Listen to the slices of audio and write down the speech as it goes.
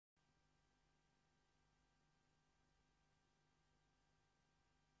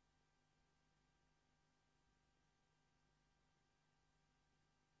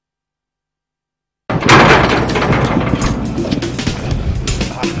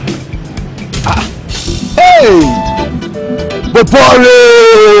Hey! Bobore!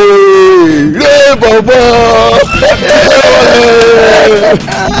 Hey, Bobo!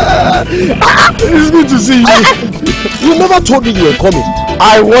 It's good to see you. You never told me you were coming.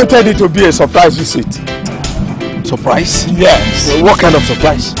 I wanted it to be a surprise visit. Surprise? Yes. What kind of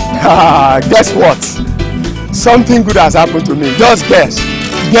surprise? Guess what? Something good has happened to me. Just guess.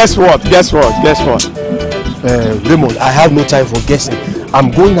 Guess what? Guess what? Guess what? Raymond, I have no time for guessing. I'm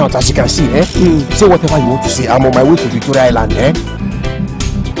going out, as you can see. Say whatever you want to say. I'm on my way to Victoria Island.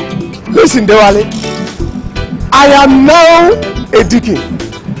 Listen, Dewale. I am now a deacon.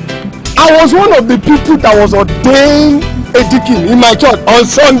 I was one of the people that was ordained a deacon in my church on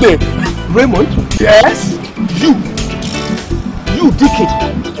Sunday. Raymond? Yes? You deacon.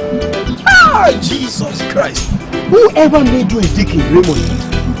 Ah, Jesus Christ. Whoever made you a deacon, Raymond?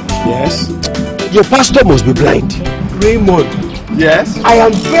 Yes? Your pastor must be blind. Raymond? Yes? I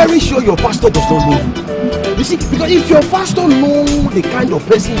am very sure your pastor does not know you. You see, because if your pastor knows the kind of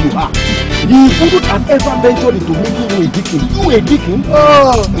person you are, he wouldn't have ever ventured into making you a deacon. You a deacon?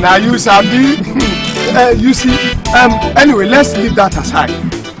 Oh, now you sabi. You see, anyway, let's leave that aside.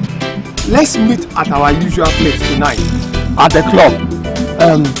 Let's meet at our usual place tonight, at the club.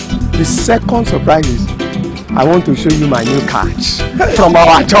 The second surprise is, I want to show you my new catch from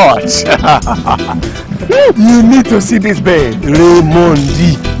our church. You need to see this babe,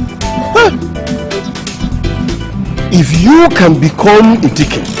 Raymondi. If you can become a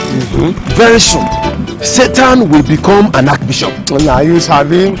deacon, very soon, Satan will become an archbishop. Now you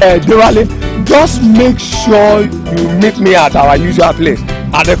having Diwali, just make sure you meet me at our usual place,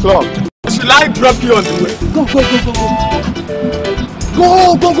 at the club. Should I drop you on the way? Go.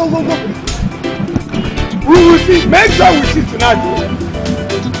 Go. We will see. Make sure we see tonight.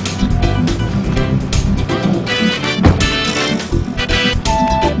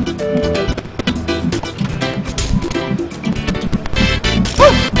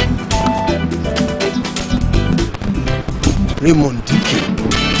 Raymond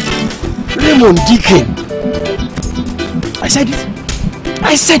Deacon. I said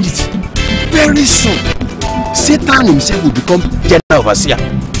it. Very soon, Satan himself will become general overseer.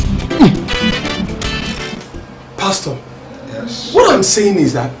 Pastor, yes. What I'm saying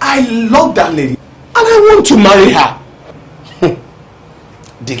is that I love that lady and I want to marry her.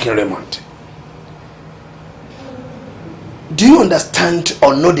 Deacon Raymond, do you understand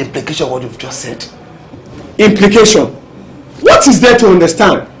or know the implication of what you've just said? Implication? What is there to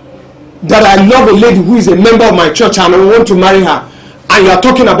understand? That I love a lady who is a member of my church and I want to marry her, and you are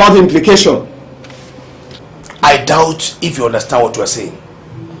talking about the implication? I doubt if you understand what you are saying.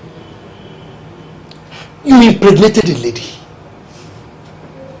 You impregnated a lady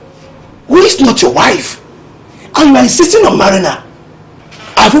who is not your wife, and you are insisting on marrying her.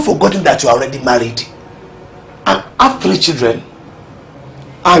 Have you forgotten that you are already married and have 3 children?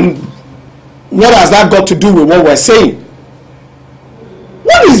 And what has that got to do with what we're saying?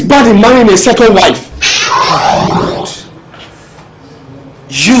 What is bad in marrying a second wife?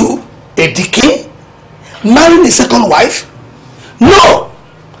 You, a deacon, marrying a second wife? No!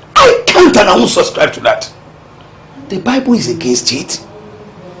 I can't and I won't subscribe to that. The Bible is against it.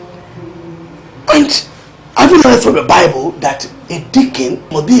 And have you learned from the Bible that a deacon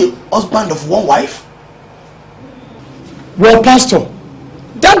must be a husband of one wife? Well, Pastor,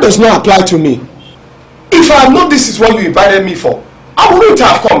 that does not apply to me. If I had known this is what you invited me for, I wouldn't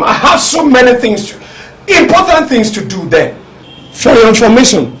have come. I have so many things, important things to do there. For your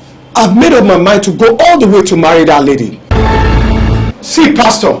information, I've made up my mind to go all the way to marry that lady. See,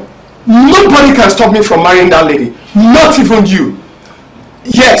 Pastor, nobody can stop me from marrying that lady. Not even you.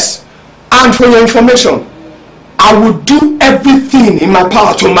 Yes, and for your information, I will do everything in my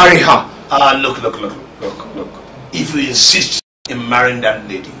power to marry her. Look. If you insist in marrying that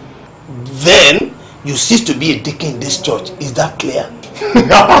lady, then you cease to be a deacon in this church. Is that clear?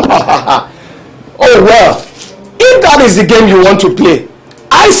 Oh well, if that is the game you want to play,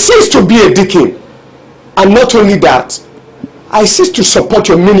 I cease to be a deacon. And not only that, I cease to support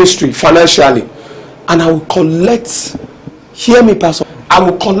your ministry financially. And I will collect, hear me, Pastor, I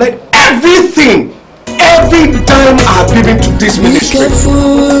will collect everything, every dime I have given to this ministry.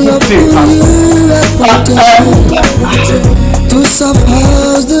 To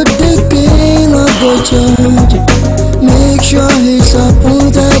self-house the deacon of the church, make sure he's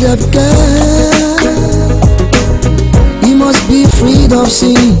appointed of God. He must be freed of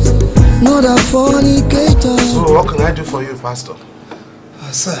sin, not a fornicator. So what can I do for you, Pastor?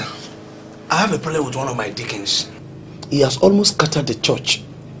 Sir, I have a problem with one of my deacons. He has almost scattered the church.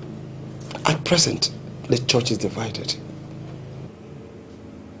 At present, the church is divided.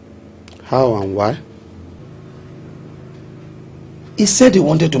 How and why? He said he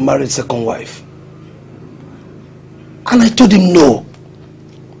wanted to marry a second wife. And I told him no.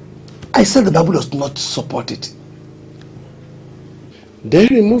 I said the Bible does not support it. Then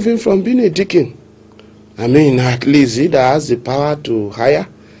remove him from being a deacon. I mean, at least he that has the power to hire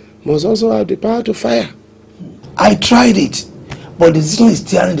must also have the power to fire. I tried it, but the decision is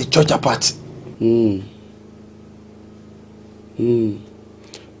tearing the church apart.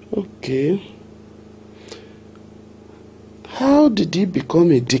 Okay. How did he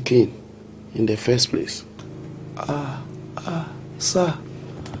become a deacon in the first place? Sir,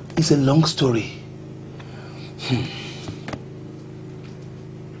 it's a long story.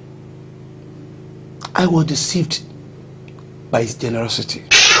 I was deceived by his generosity.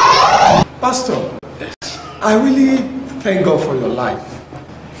 Pastor, I really thank God for your life.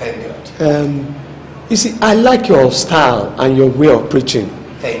 Thank God. You see, I like your style and your way of preaching.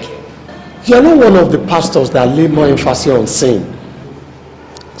 Thank you. You're not one of the pastors that lay more emphasis on sin.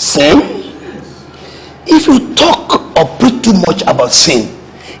 Sin? If you talk or preach too much about sin,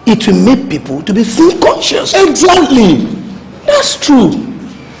 it will make people to be sin conscious. Exactly. That's true.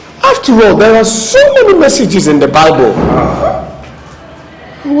 After all, there are so many messages in the Bible.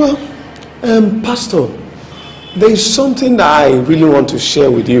 Well, Pastor, there is something that I really want to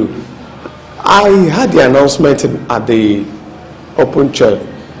share with you. I had the announcement at the open church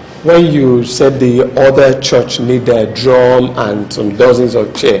when you said the other church needed a drum and some dozens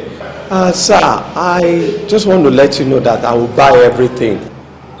of chairs. Sir, I just want to let you know that I will buy everything.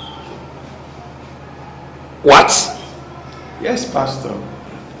 What? Yes, Pastor.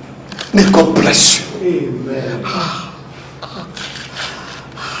 May God bless you. Amen.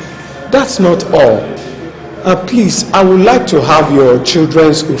 That's not all. Please, I would like to have your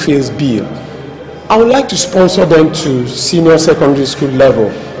children's school fees bill. I would like to sponsor them to senior secondary school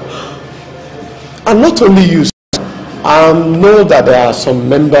level. And not only you, I know that there are some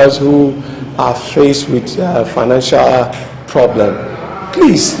members who are faced with financial problem.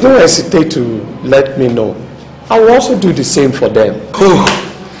 Please don't hesitate to let me know. I will also do the same for them. Oh,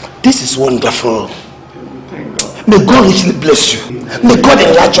 this is wonderful. May God richly bless you. May God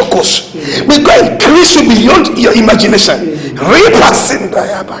enlarge your cause. May God increase you beyond your imagination.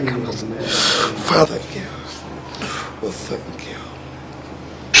 Father, thank you. Oh, thank you.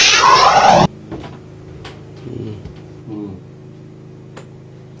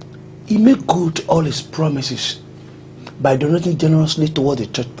 He made good all his promises by donating generously toward the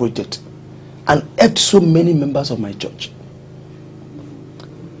church project and helped so many members of my church.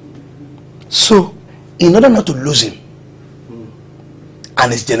 So, in order not to lose him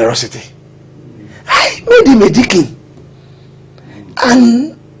and his generosity, I made him a deacon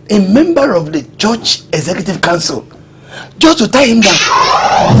and a member of the church executive council just to tie him down.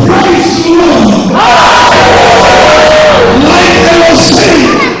 Like I was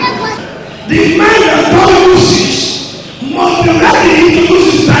saying, the man that God uses must be ready to use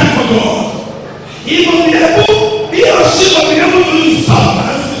his time for God. He must be able, he or she must be able to use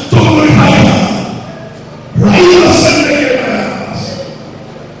substance to glorify God. Right? Yes.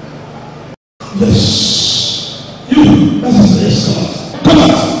 You, that is this God. Come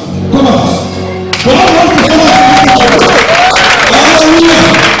out. Come out. Come out. Come out.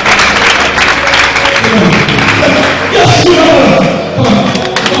 Hallelujah. Yes, you are. Come on.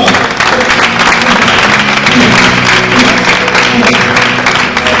 Come on.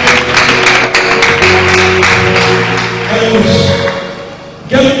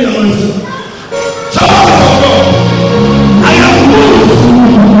 Get me anointed. Child of God, I am moved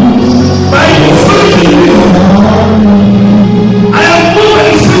by your spirit in me. I am moved by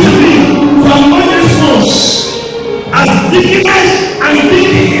the spirit in me to anoint this house as deaconess and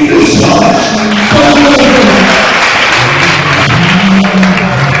deacon in this church.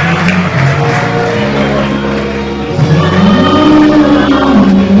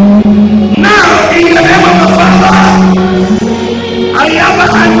 Now, in the name of the Father, I am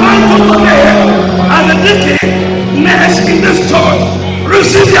anointed today as a deacon next in this church.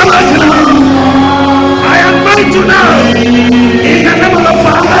 Receive the anointing now. I anoint you now in the name of the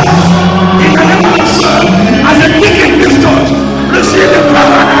Father, in the name of the Son, as a deacon in this church. Receive the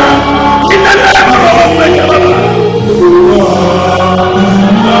power now in the name of the Lord.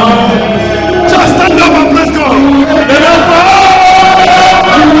 Just stand up and praise God.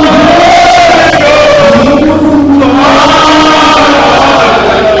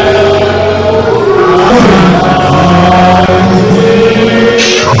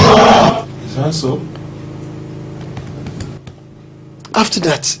 Is that so? After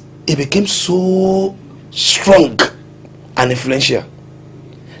that, he became so strong and influential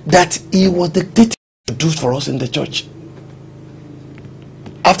that he was dictating to do for us in the church.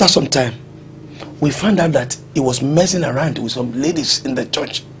 After some time, we found out that he was messing around with some ladies in the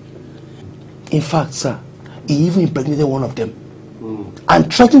church. In fact, sir, he even impregnated one of them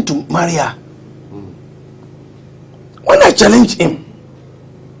and threatened to marry her. When I challenged him,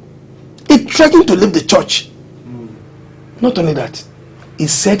 he threatened to leave the church. Not only that, he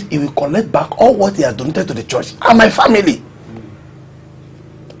said he will collect back all what he had donated to the church and my family.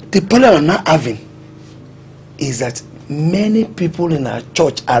 The problem I'm now having is that many people in our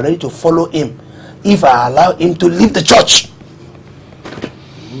church are ready to follow him if I allow him to leave the church.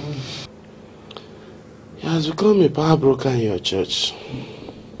 He has become a power broker in your church.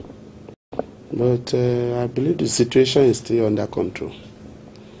 But I believe the situation is still under control.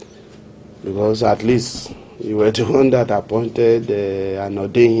 Because at least you were the one that appointed and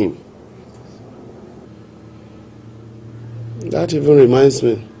ordained him. That even reminds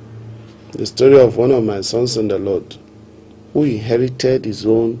me the story of one of my sons in the Lord who inherited his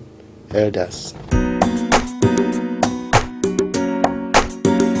own elders.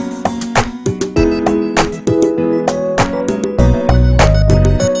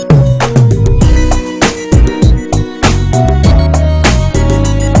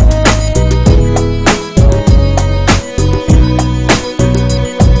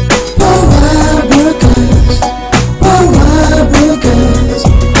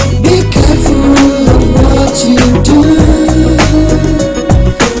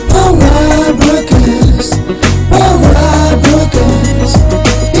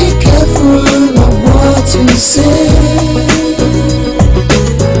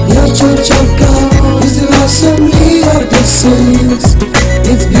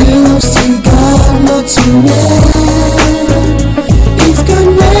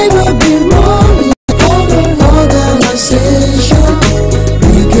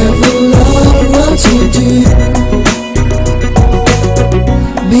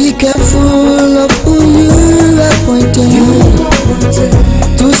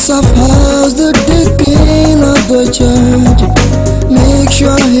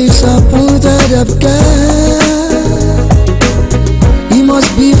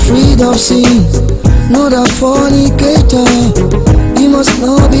 Not a fornicator, he must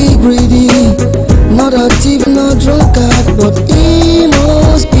not be greedy. Not a thief, not drunkard, but he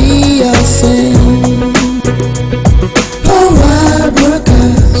must be a saint. Power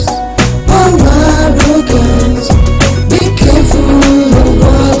brokers, be careful of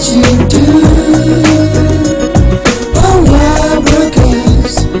what you do. Power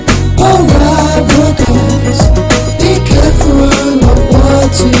brokers, be careful of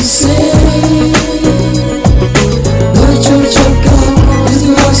what you say.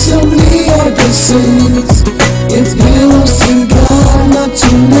 It belongs to God, not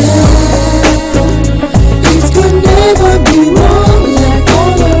to man. It could never be wrong like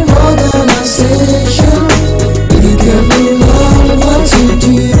other organizations. Be careful of what you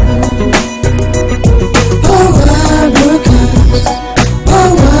do.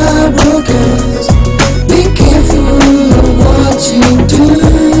 Power brokers, be careful of what you do.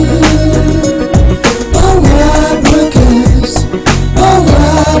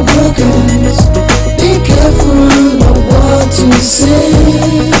 Power brokers, be careful of what you say.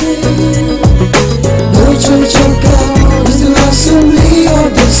 No church of God is the assembly of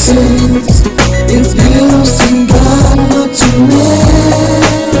the saints. It belongs to God, not to man.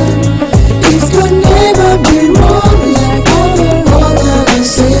 It could never be wrong like other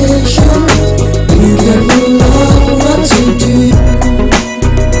organizations. Be careful of what you do.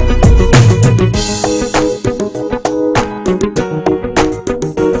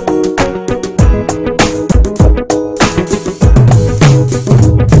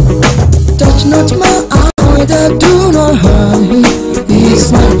 Not my eye that do not harm me. He is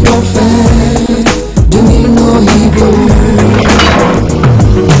my prophet, doing no evil.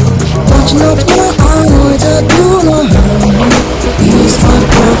 Touch not my eye that do not harm me. He is my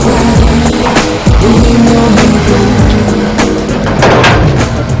prophet, doing no evil.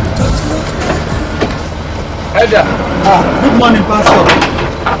 Elder. Good morning, Pastor.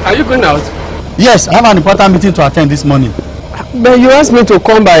 Are you going out? Yes, I have an important meeting to attend this morning. But you asked me to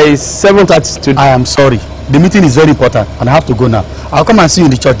come by 7:30 today. I am sorry. The meeting is very important and I have to go now. I'll come and see you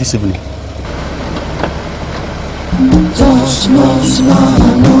in the church this evening. Just knows my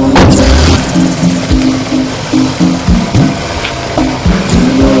anointed. To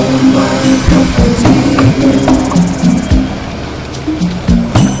know my prophet.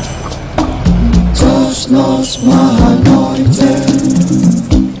 Just knows my anointed.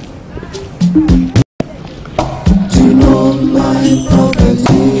 My prophet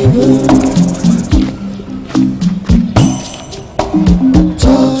evil.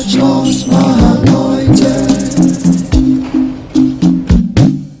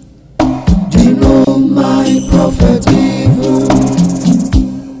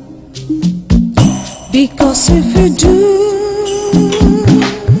 Because if you do,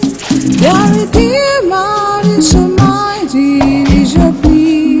 your Redeemer is so mighty, is your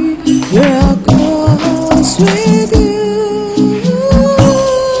plea, your goes with you.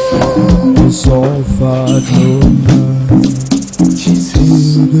 So far from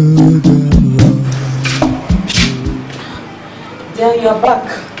Jesus. Then you're back.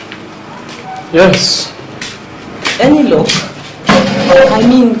 Yes. Any luck? I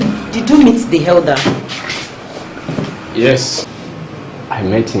mean, did you meet the elder? Yes, I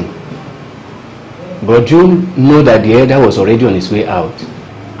met him. But you know that the elder was already on his way out.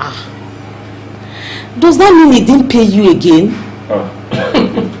 Ah. Does that mean he didn't pay you again?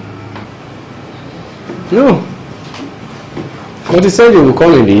 No. But he said he will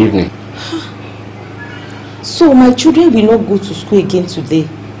come in the evening. So my children will not go to school again today.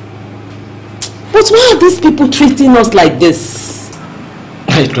 But why are these people treating us like this?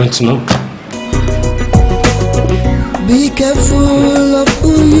 I don't know. Be careful of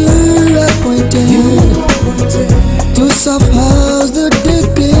who you are appointed to suppose the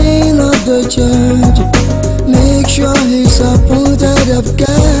deacon of the church. Make sure he's appointed of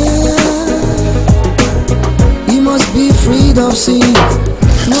God. He must be freed of sin,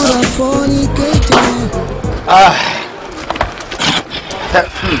 not a fornicator.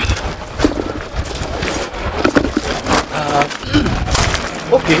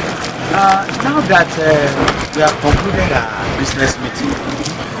 Okay. Now that we have concluded our business meeting,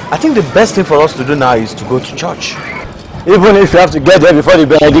 I think the best thing for us to do now is to go to church. Even if you have to get there before the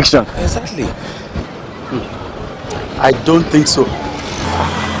benediction. Exactly. I don't think so.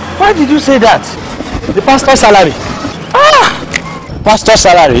 Why did you say that? The pastor's salary. Pastor's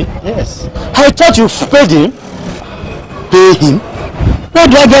salary? Yes. I thought you paid him. Pay him? Where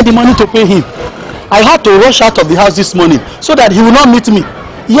do I get the money to pay him? I had to rush out of the house this morning so that he will not meet me.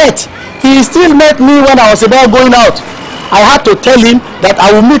 Yet, he still met me when I was about going out. I had to tell him that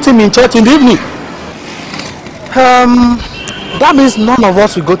I will meet him in church in the evening. That means none of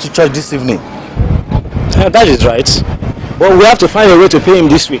us will go to church this evening. That is right. But we have to find a way to pay him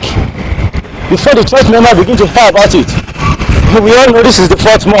this week. Before the church members begin to hear about it. We all know this is the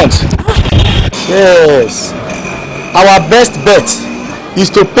 4th month. Yes. Our best bet is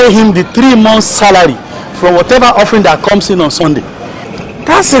to pay him the 3 months salary from whatever offering that comes in on Sunday.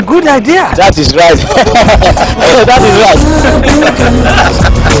 That's a good idea. That is right. That is right.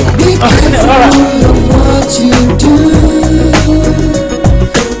 Be careful of what you do.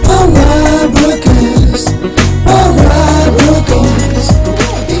 Alright, brokers.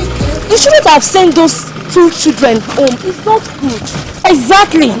 You shouldn't have sent those 2 children home. It's not good.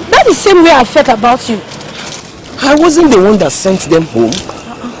 Exactly. That's the same way I felt about you. I wasn't the one that sent them home.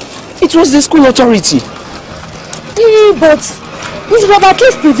 It was the school authority. But you should have at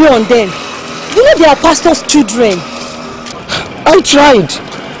least prevailed on them. You know they are pastor's children. I tried,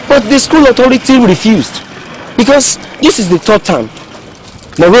 but the school authority refused. Because this is the 3rd term.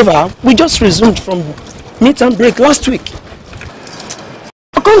 Moreover, we just resumed from midterm break last week.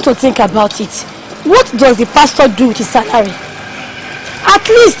 I'm going to think about it. What does the pastor do with his salary? At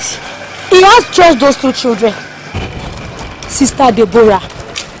least he has just those 2 children. Sister Deborah,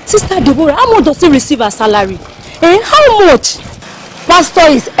 how much does he receive her salary? How much? Pastor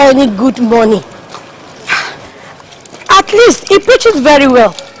is earning good money. At least he preaches very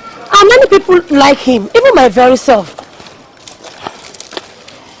well. And many people like him, even my very self.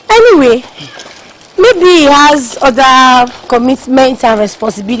 Anyway, maybe he has other commitments and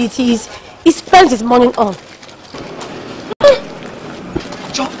responsibilities he spends his money on.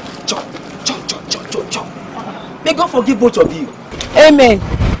 Chop. May God forgive both of you. Amen.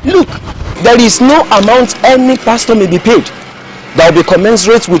 Look, there is no amount any pastor may be paid that will be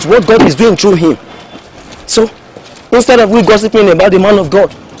commensurate with what God is doing through him. So, instead of we gossiping about the man of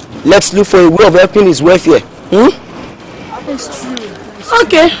God, let's look for a way of helping his welfare. That's true.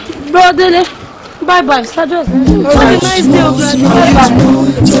 Okay, brother. Bye-bye. Have a nice day, brother. Bye-bye.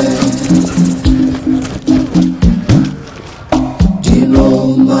 Do you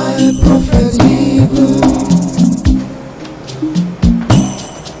know my prophet evil?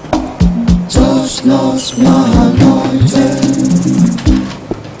 Touch not my anointed.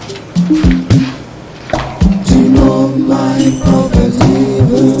 Do you know my prophet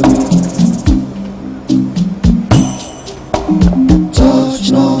evil? Touch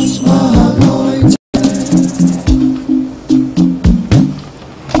not my anointed.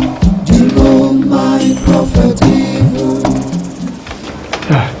 Do you know my prophet evil?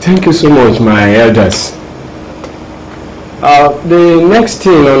 Thank you so much, my elders. The next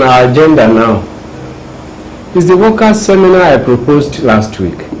thing on our agenda now is the workers' seminar I proposed last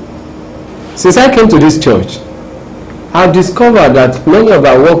week. Since I came to this church, I've discovered that many of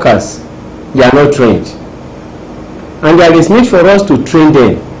our workers, they are not trained. And there is need for us to train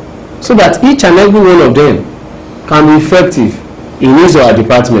them so that each and every one of them can be effective in his or her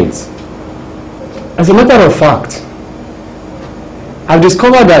department. As a matter of fact, I've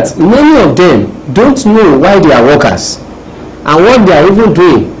discovered that many of them don't know why they are workers and what they are even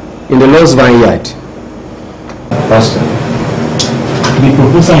doing in the Lord's vineyard. Pastor, the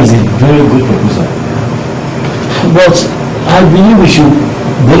proposal is a very good proposal. But I believe we should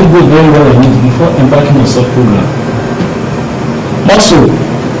deliberate very well on it before embarking on such program. Also,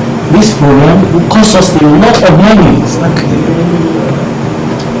 this program will cost us a lot of money.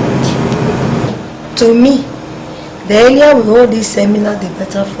 To me, the earlier we hold this seminar, the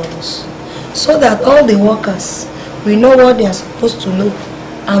better for us. So that all the workers will know what they are supposed to know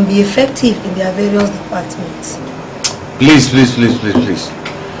and be effective in their various departments. Please, please, please, please, please.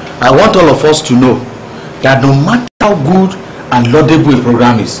 I want all of us to know that no matter how good and laudable a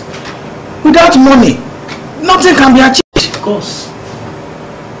program is, without money, nothing can be achieved. Of course.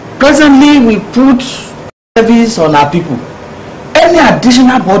 Presently, we put service on our people. Any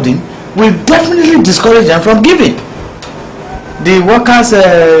additional burden will definitely discourage them from giving. The workers'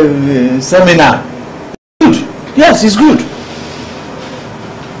 seminar, good. Yes, it's good.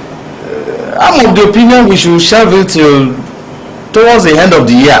 I'm of the opinion we should shelve it till towards the end of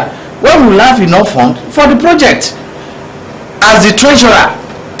the year, when we'll have enough fund for the project. As the treasurer,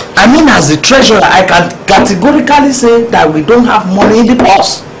 I can categorically say that we don't have money in the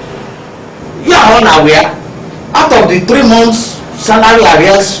purse. You are unaware, out of the 3 months salary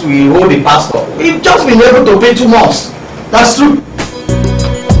arrears we hold the pastor, we've just been able to pay 2 months. That's true.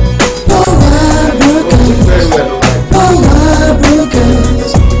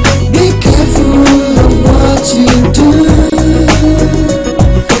 Be careful of what you do.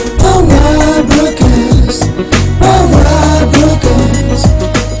 Power brokers,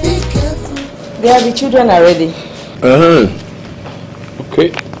 be careful. The children are ready.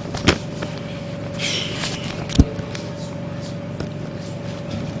 Okay.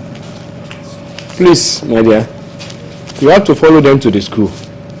 Please, my dear, you have to follow them to the school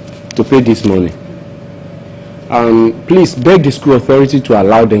to pay this money. Please beg the school authority to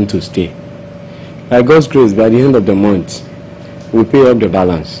allow them to stay. By God's grace, by the end of the month, we'll pay up the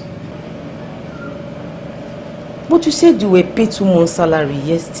balance. But you said you were paid 2 months' salary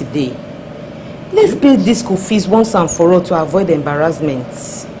yesterday. Let's pay this school fees once and for all to avoid embarrassment.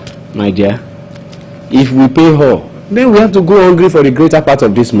 My dear, if we pay her, then we have to go hungry for the greater part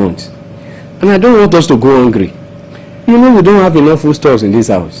of this month. And I don't want us to go hungry. You know we don't have enough food stores in this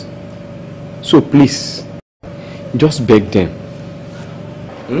house. So please, just beg them.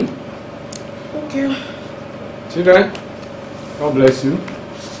 Okay. Children, God bless you.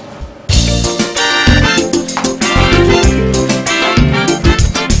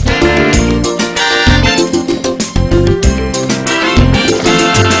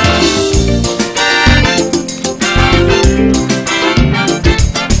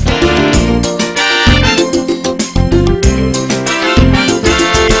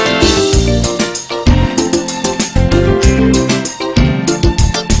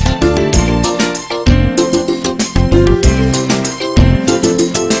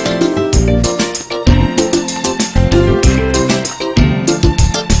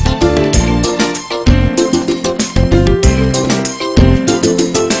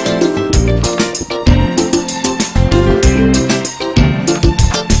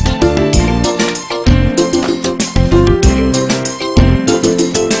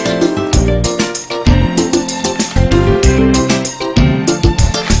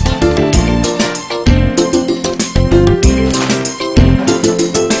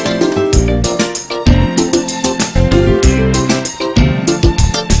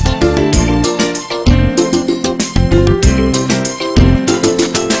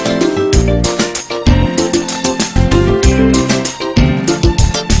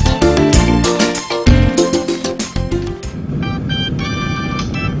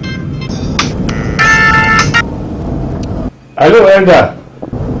 Hello, Elder.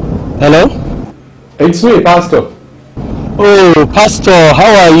 Hello? It's me, Pastor. Oh, Pastor,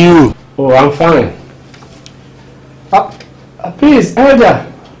 how are you? Oh, I'm fine. Please, Elder,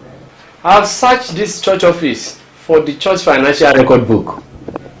 I've searched this church office for the church financial record book.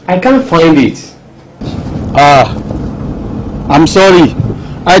 I can't find it. I'm sorry.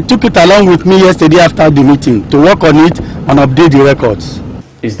 I took it along with me yesterday after the meeting to work on it and update the records.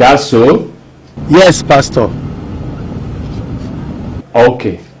 Is that so? Yes, Pastor.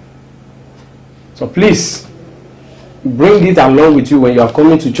 Okay. So please, bring it along with you when you are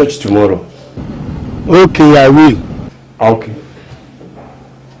coming to church tomorrow. Okay, I will. Okay.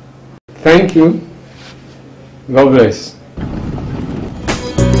 Thank you. God bless.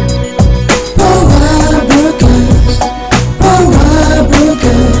 Power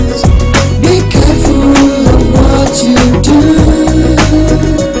brokers, be careful of what you do.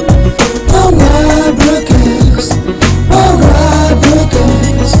 Power brokers,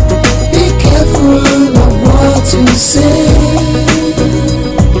 be careful of what you say.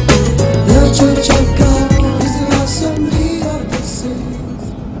 The Church of God is the assembly of the saints.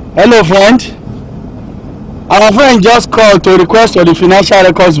 Hello, friend. Our friend just called to request for the financial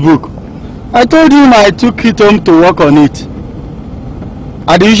records book. I told him I took it home to work on it.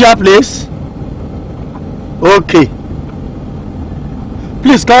 At the usual place? Okay.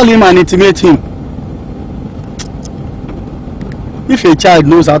 Please call him and intimate him. If a child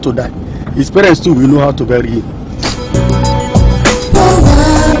knows how to die, his parents too will know how to bury him.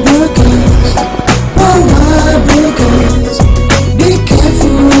 Power brokers, be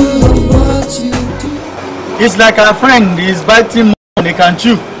careful of what you do. It's like our friend is biting more than he can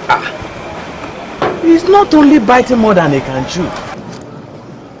chew. He's not only biting more than he can chew.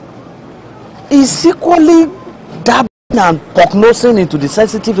 He's equally dabbling and poke-nosing into the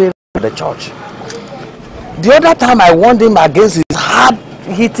sensitive area of the church. The other time I warned him against his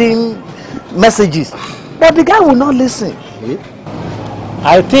hard-hitting messages, but the guy will not listen.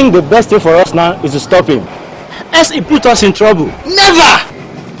 I think the best thing for us now is to stop him. Else he put us in trouble. Never!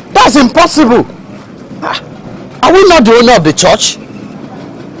 That's impossible. Are we not the owner of the church?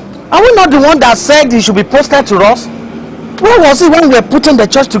 Are we not the one that said he should be posted to us? Where was he when we were putting the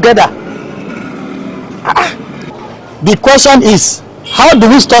church together? The question is, how do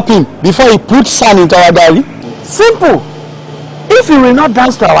we stop him before he puts sand into our diary? Simple. If he will not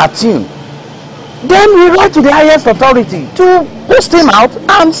dance to our tune, then we write to the highest authority to post him out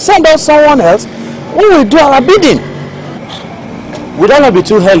and send us someone else who will do our bidding. Would that not be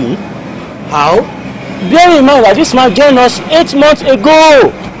too early? How? Bear in mind that this man joined us 8 months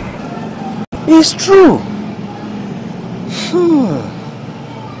ago. It's true.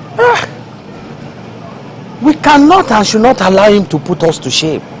 We cannot and should not allow him to put us to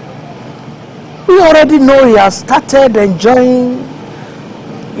shame. We already know he has started enjoying,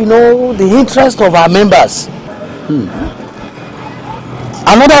 the interest of our members.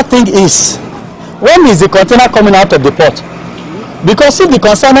 Another thing is, when is the container coming out of the port? Because if the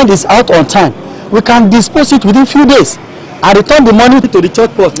consignment is out on time, we can dispose it within few days and return the money to the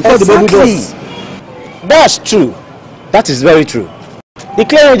church port before the baby goes. That's true. That is very true. The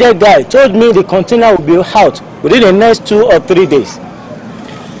clear agent guy told me the container will be out within the next 2 or 3 days.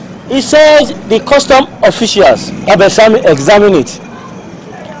 He says the custom officials have examined it,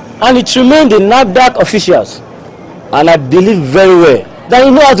 and it remained the NAFDAC officials, and I believe very well that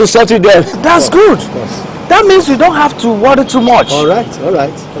you know how to settle them. That's good. That means we don't have to worry too much. All right.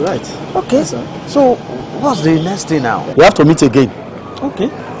 Okay. Yes, sir. So what's the next thing now? We have to meet again. Okay.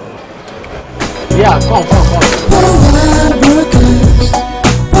 Yeah, come.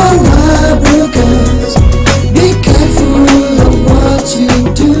 Power brokers, be careful of what you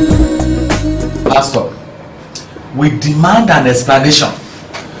do. Pastor, we demand an explanation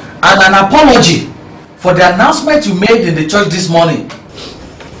and an apology for the announcement you made in the church this morning.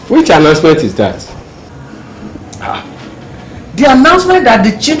 Which announcement is that? The announcement that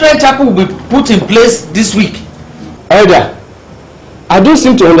the children chapel will be put in place this week. Elder, I don't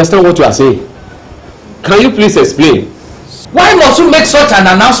seem to understand what you are saying. Can you please explain? Why must you make such an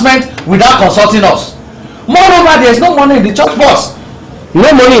announcement without consulting us? Moreover, there is no money in the church purse.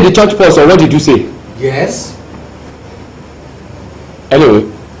 No money in the church purse, or what did you say? Yes. Anyway,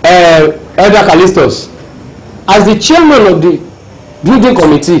 Elder Callistus, as the chairman of the building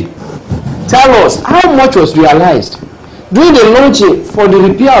committee, tell us how much was realized during the launching for the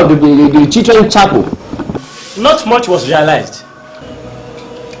repair of the children chapel. Not much was realized.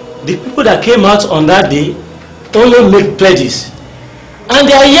 The people that came out on that day only made pledges, and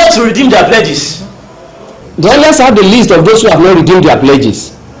they are yet to redeem their pledges. Then let's have the list of those who have not redeemed their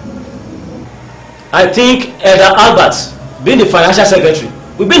pledges. I think Elder Albert, being the financial secretary,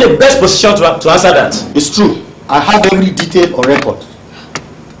 will be in the best position to answer that. It's true. I have every detail on record.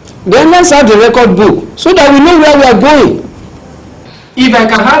 Then let's have the record book so that we know where we are going. If I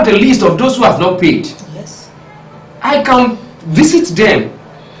can have the list of those who have not paid, Yes. I can visit them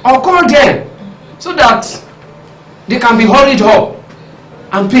or call them so that they can be hurried up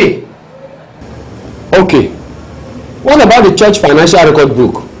and pay. Okay. What about the church financial record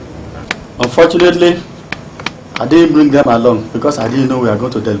book? Unfortunately, I didn't bring them along because I didn't know we are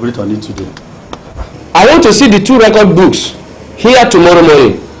going to deliberate on it today. I want to see the 2 record books here tomorrow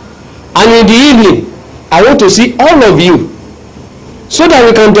morning, and in the evening I want to see all of you so that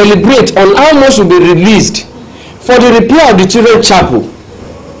we can deliberate on how much will be released for the repair of the children's chapel.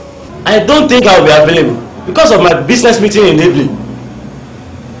 I don't think I will be available because of my business meeting in evening.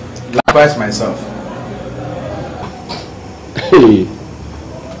 Likewise myself.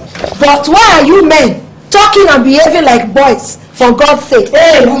 But why are you men talking and behaving like boys, for God's sake?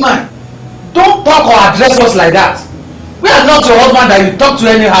 Hey woman, don't talk or address us like that. We are not your husband that you talk to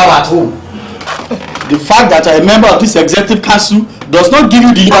anyhow at home. The fact that you are a member of this executive council does not give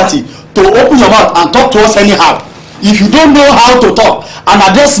you the liberty to open your mouth and talk to us anyhow. If you don't know how to talk and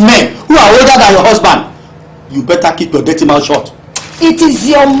address men who are older than your husband, you better keep your dirty mouth shut. It is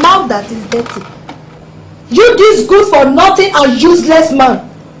your mouth that is dirty. You this good for nothing and useless man.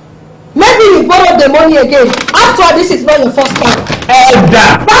 Maybe you borrow the money again. After all, this is not your first time.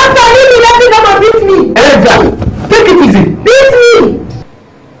 Elder! Pastor, leave me, let me come and beat me. Elder! Take it easy. Beat me!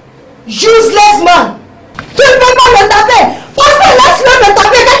 Useless man. Tu ne peux pas le taper. Pasteur, laisse-le me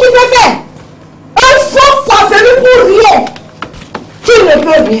taper. Qu'est-ce qu'il peut faire? Un faux farfelu pour rien. Tu ne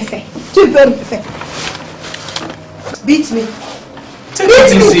peux rien faire. Tu ne peux rien faire. Beat me. Take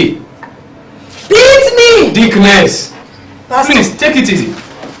it easy. Beat me. Dickness. Pastor. Please, take it easy.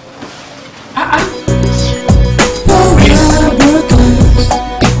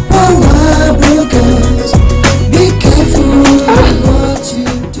 Be careful what you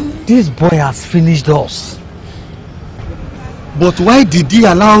do. This boy has finished us. But why did he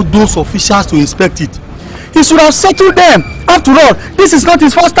allow those officials to inspect it? He should have settled them. After all, this is not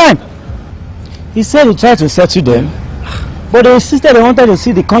his first time. He said he tried to settle them, but they insisted they wanted to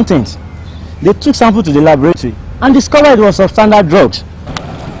see the content. They took sample to the laboratory and discovered it was substandard drugs.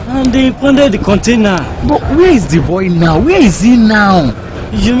 And they impounded the container. But where is the boy now? Where is he now?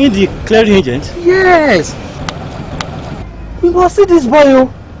 You mean the clearing agent? Yes. We must see this boy. Oh.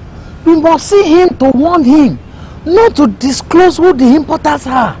 We must see him to warn him not to disclose who the importers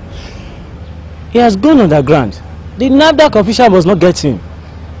are. He has gone underground. The NAFDAC official must not get him.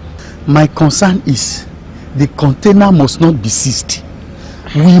 My concern is the container must not be seized.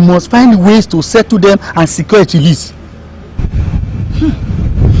 We must find ways to settle them and secure its release.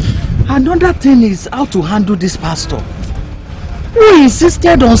 Another thing is how to handle this pastor who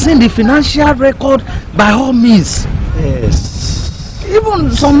insisted on seeing the financial record by all means. Yes.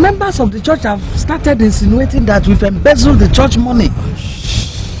 Even some members of the church have started insinuating that we've embezzled the church money.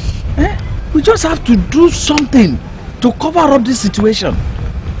 We just have to do something to cover up this situation.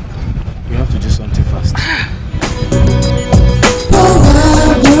 We have to do something fast.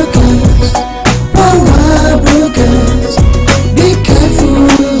 Be careful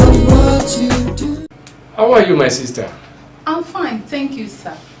of what you do. How are you, my sister? I'm fine, thank you,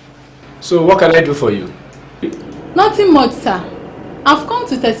 sir. So what can I do for you? Nothing much, sir. I've come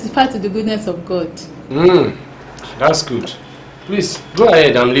to testify to the goodness of God. That's good. Please, go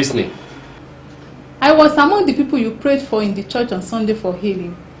ahead, I'm listening. I was among the people you prayed for in the church on Sunday for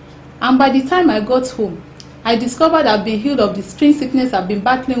healing. And by the time I got home, I discovered I've been healed of the strange sickness I've been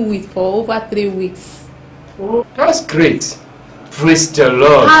battling with for over 3 weeks. Oh, that's great. Praise the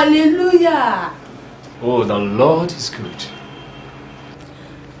Lord. Hallelujah. Oh, the Lord is good.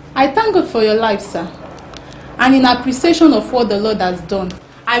 I thank God for your life, sir. And in appreciation of what the Lord has done,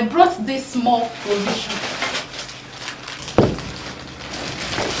 I brought this small provision.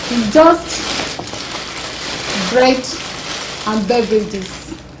 It's just bread and beverages.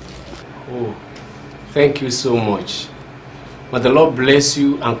 Oh, thank you so much. May the Lord bless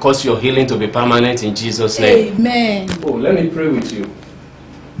you and cause your healing to be permanent in Jesus' name. Amen. Oh, let me pray with you.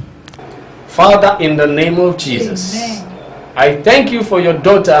 Father, in the name of Jesus, Amen. I thank you for your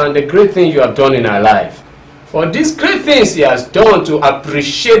daughter and the great thing you have done in her life. For these great things he has done to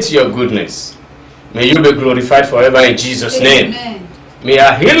appreciate your goodness. May you be glorified forever in Jesus' name. Amen. May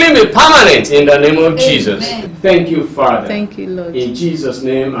our healing be permanent in the name of Amen. Jesus. Thank you, Father. Thank you, Lord. In Jesus'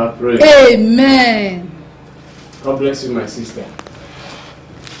 name I pray. Amen. God bless you, my sister.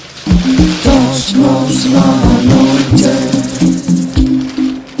 Touch not my anointed.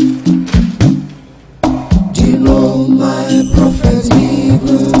 Do you know my prophet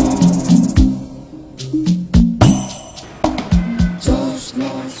evil? Touch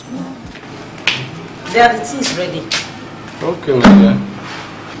not my. There are the things ready. Okay, my dear.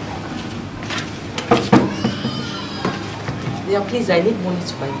 Yeah, please, I need money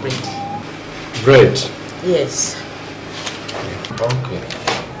to buy bread. Bread? Yes. Okay.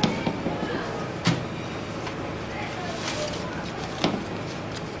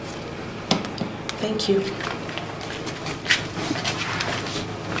 Thank you.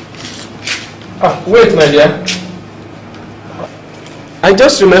 Wait, my dear. I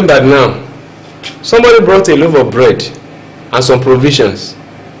just remembered now. Somebody brought a loaf of bread and some provisions,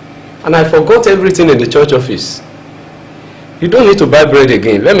 and I forgot everything in the church office. You don't need to buy bread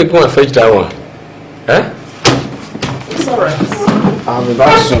again. Let me go and fetch that one. Eh? It's alright. I'll be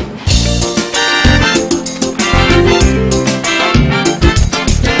back soon.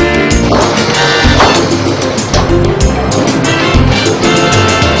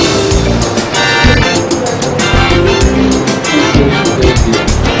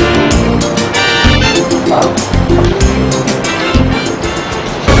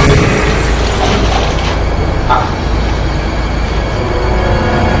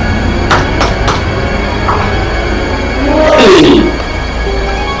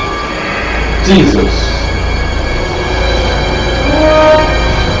 Jesus.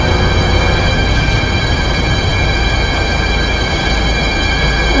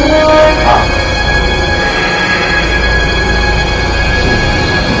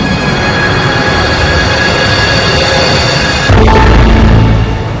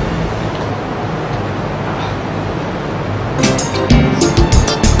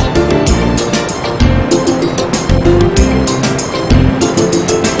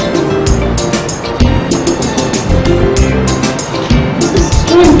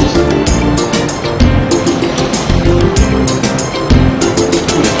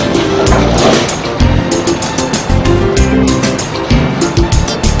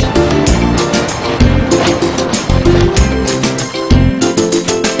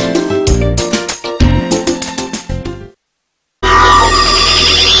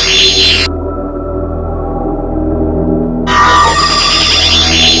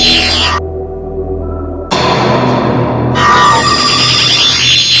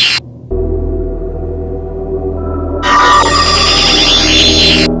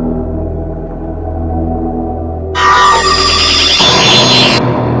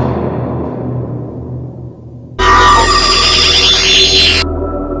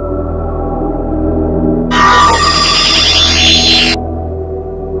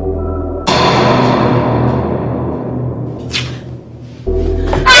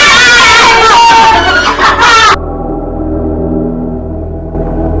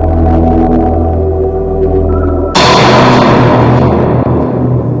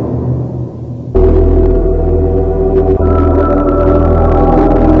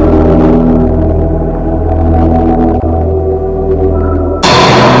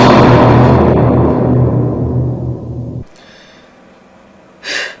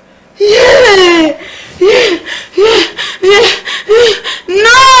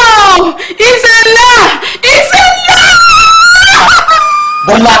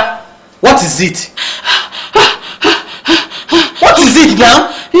 What is it? What is it now?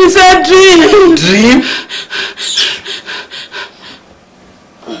 It's a dream. Dream?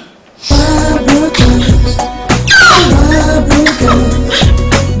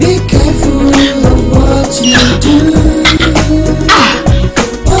 Be careful of what you do.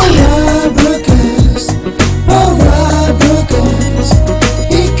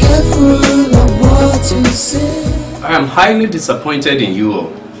 Be careful of what you say. I am highly disappointed in you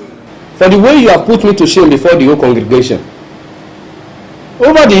all for the way you have put me to shame before the whole congregation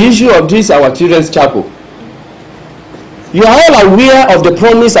over the issue of this our children's chapel. You are all aware of the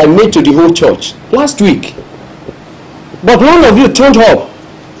promise I made to the whole church last week, but none of you turned up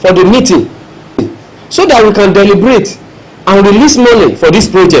for the meeting so that we can deliberate and release money for this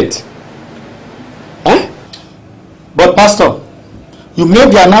project. But Pastor, you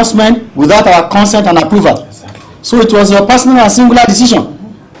made the announcement without our consent and approval. So it was your personal and singular decision.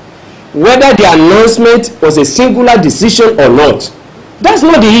 Whether the announcement was a singular decision or not, that's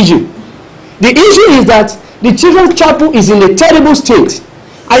not the issue. The issue is that the children's chapel is in a terrible state,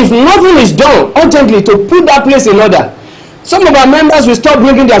 and if nothing is done urgently to put that place in order, some of our members will stop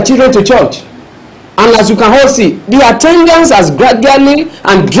bringing their children to church. And as you can all see, the attendance has gradually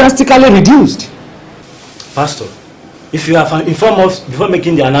and drastically reduced. Pastor, if you have informed us before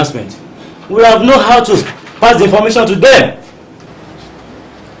making the announcement, we have known how to pass the information to them.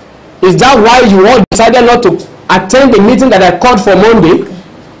 Is that why you all decided not to attend the meeting that I called for Monday?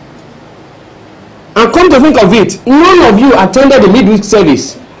 And come to think of it, none of you attended the midweek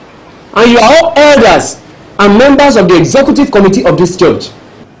service. And you are all elders and members of the executive committee of this church.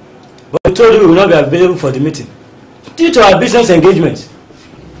 But we told you we will not be available for the meeting due to our business engagement.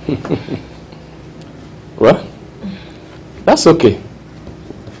 Well, that's okay.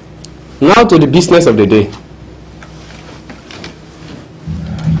 Now to the business of the day.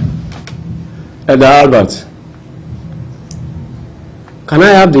 Elder Albert, can I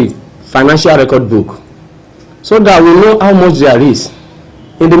have the financial record book so that we know how much there is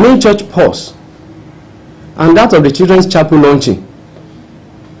in the main church purse and that of the children's chapel launching.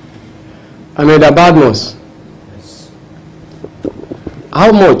 I made a bad news.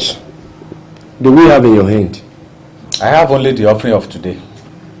 How much do we have in your hand? I have only the offering of today.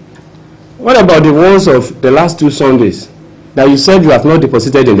 What about the ones of the last 2 Sundays that you said you have not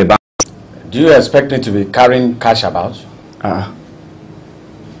deposited in the bank? Do you expect me to be carrying cash about?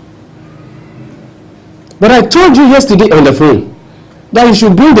 But I told you yesterday on the phone that you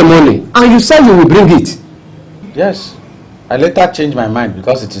should bring the money, and you said you will bring it. Yes. I later changed my mind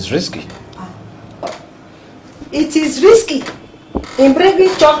because it is risky. It is risky in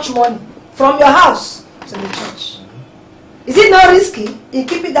bringing church money from your house to the church. Is it not risky in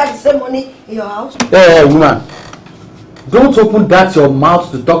keeping that same money in your house? Hey, woman. Don't open that your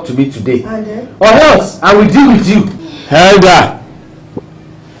mouth to talk to me today. And then? Or else I will deal with you. Elder,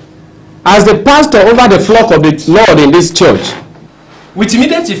 as the pastor over the flock of the Lord in this church, with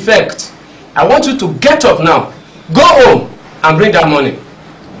immediate effect, I want you to get up now, go home and bring that money.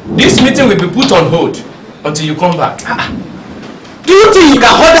 This meeting will be put on hold until you come back. Do you think you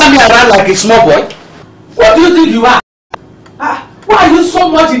can order me around like a small boy? What do you think you are? Why are you so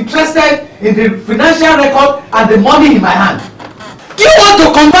much interested in the financial record and the money in my hand? Do you want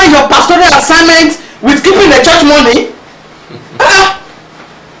to combine your pastoral assignment with keeping the church money?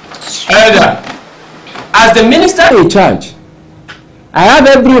 Elder, as the minister in charge, I have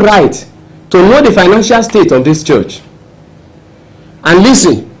every right to know the financial state of this church. And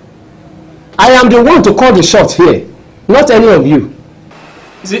listen, I am the one to call the shots here, not any of you.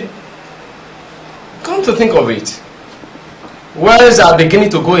 See, come to think of it, words are beginning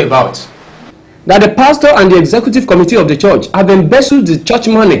to go about that the pastor and the executive committee of the church have embezzled the church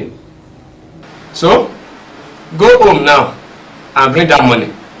money. So, go home now and bring that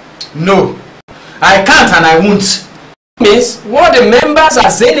money. No, I can't and I won't. Means what the members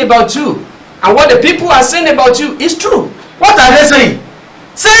are saying about you and what the people are saying about you is true. What are they saying?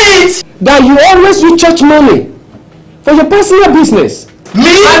 Say it! That you always use church money for your personal business.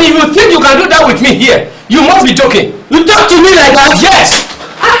 Me? And if you think you can do that with me here, you must be joking. You talk to me like that? Yes!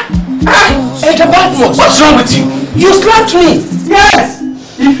 What's wrong with you? You slapped me! Yes!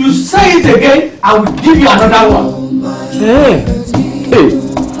 If you say it again, I will give you another one. Hey,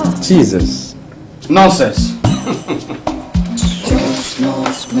 Jesus. Nonsense.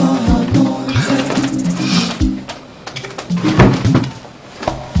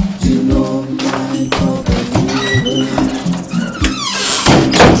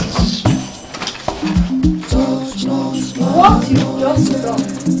 What you just done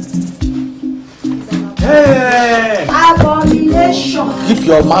Hey! abomination. Keep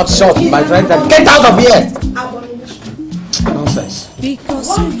your mouth shut, my friend. Get out of here! Abomination. Nonsense.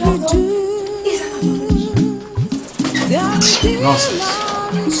 Because if you do, Nonsense.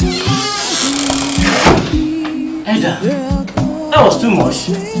 Elder, that was too much.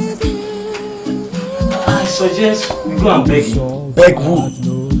 I suggest we go and beg him. Beg who?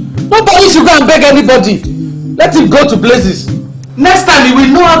 Nobody should go and beg anybody. Let him go to places. Next time he will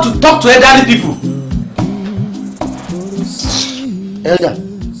know how to talk to elderly people. Elder,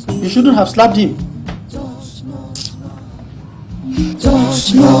 you shouldn't have slapped him.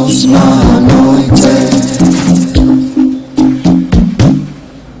 touch knows my anointed.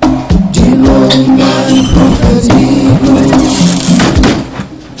 Do you know my prophet Hebrew?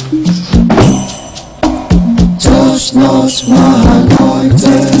 Touch knows my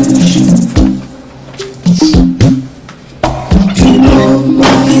anointed. Do you know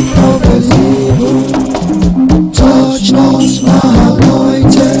my prophet Hebrew? Touch knows my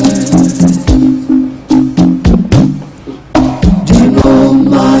anointed.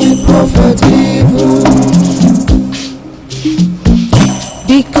 Prophet Hebrew.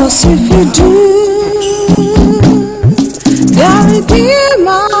 Because if you do, the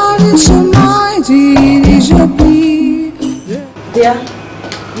Redeemer is so mighty, it is your plea. Dear,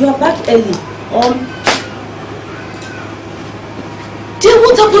 you are back early. Dear,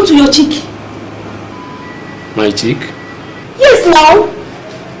 what happened to your cheek? My cheek? Yes, now.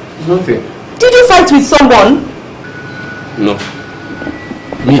 Nothing. Did you fight with someone? No.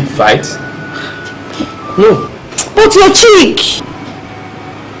 Me fight? No. But your cheek!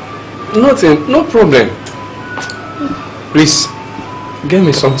 Nothing, no problem. Please, get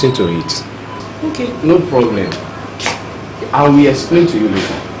me something to eat. Okay. No problem. I will explain to you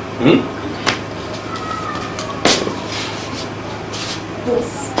later.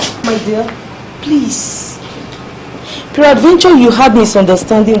 Yes, my dear, please. Peradventure you had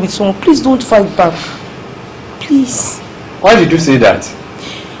misunderstanding with someone. Please don't fight back. Please. Why did you say that?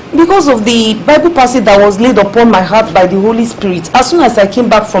 Because of the Bible passage that was laid upon my heart by the Holy Spirit as soon as I came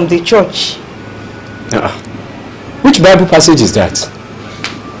back from the church. Which Bible passage is that?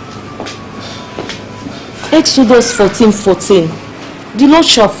 Exodus 14:14. The Lord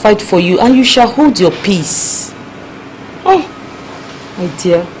shall fight for you and you shall hold your peace. Oh, my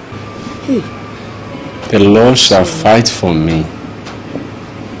dear. Hey. The Lord shall fight for me.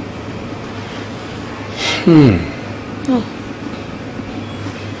 Oh.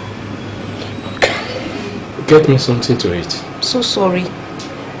 Okay. Get me something to eat. So sorry.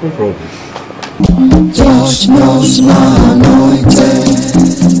 No problem. Touch knows my anointed.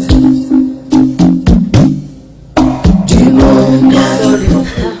 Sorry.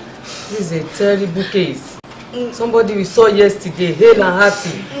 This is a terrible case. Somebody we saw yesterday, hale and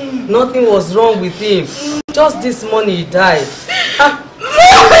hearty. Nothing was wrong with him. Just this morning he died.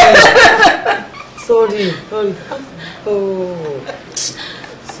 Sorry. Oh, this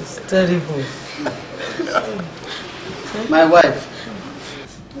is terrible. My wife,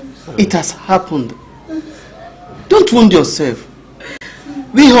 it has happened. Don't wound yourself.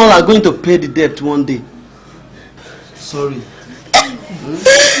 We all are going to pay the debt one day. Sorry.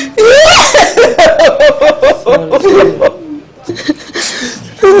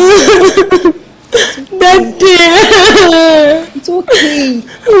 Daddy! It's okay.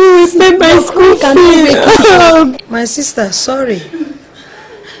 It's made my school fee. My sister, sorry.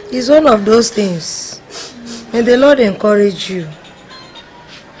 It's one of those things. May the Lord encourage you.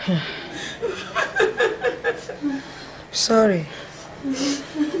 Sorry.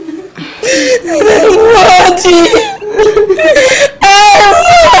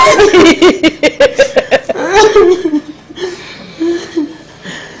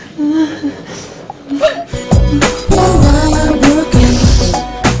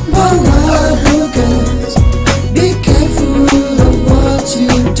 Be careful of what you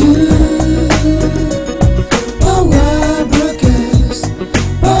do.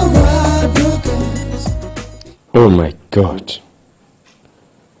 Oh my God.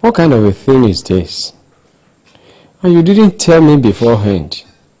 What kind of a thing is this? And you didn't tell me beforehand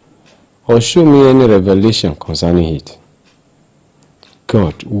or show me any revelation concerning it.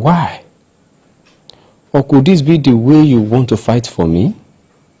 God, why? Or could this be the way you want to fight for me?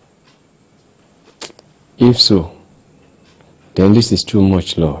 If so, then this is too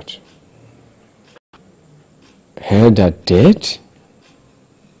much, Lord. Elder dead?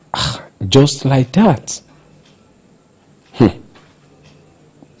 Just like that.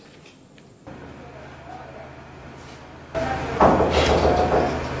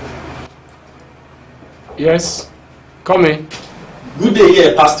 Yes, come in. Good day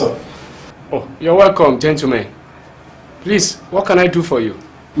here, Pastor. Oh, you're welcome, gentlemen. Please, what can I do for you?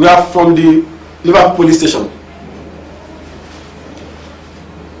 We are from the Liverpool police station.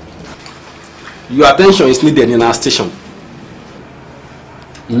 Your attention is needed in our station.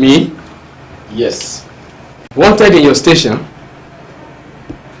 Me? Yes. Wanted in your station?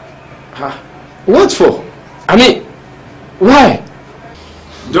 What for? I mean, why?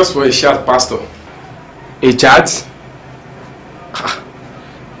 Just for a shot, Pastor. A chat?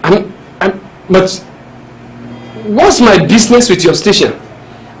 But what's my business with your station?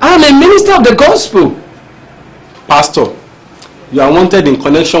 I'm a minister of the gospel. Pastor, you are wanted in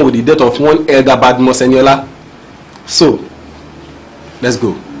connection with the death of one elder Badmus Eniola. So, let's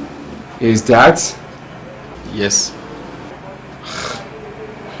go. Is that? Yes.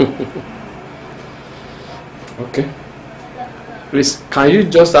 Okay. Please, can you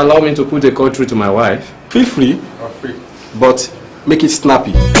just allow me to put the call through to my wife? Feel free. Free. But make it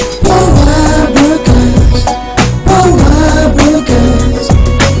snappy. Be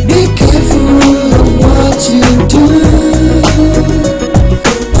careful of what you do.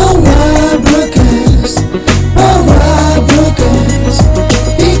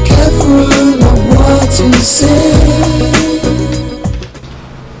 Be careful of what you say.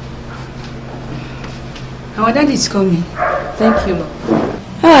 Our dad is coming. Thank you, ma.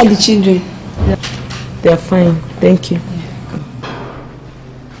 How are the children? They're fine. Thank you.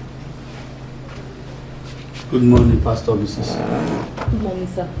 Good morning, Pastor Mrs. Good morning,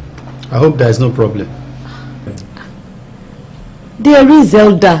 sir. I hope there is no problem. There is,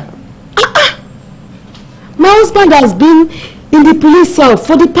 Elder. My husband has been in the police cell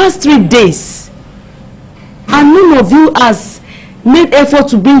for the past 3 days. And none of you has made effort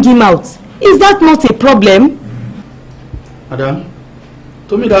to bring him out. Is that not a problem? Madam,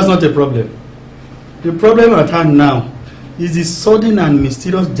 to me that's not a problem. The problem at hand now is the sudden and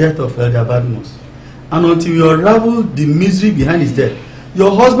mysterious death of Elder Badmus. And until you unravel the misery behind his death,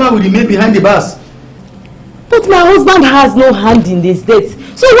 your husband will remain behind the bars. But my husband has no hand in this death.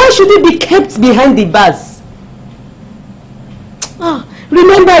 So why should he be kept behind the bars?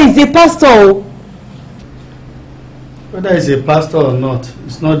 Remember, he's a pastor. Whether he's a pastor or not,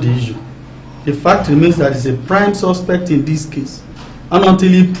 it's not the issue. The fact remains that he's a prime suspect in this case. And until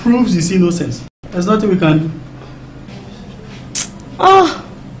he proves his innocence, there's nothing we can do. Ah,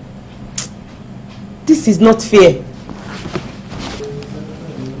 this is not fair.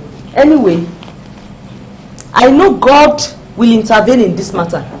 Anyway, I know God will intervene in this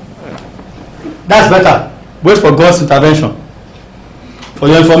matter. That's better. Wait for God's intervention. For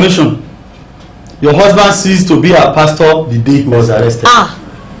your information, your husband ceased to be our pastor the day he was arrested. Ah.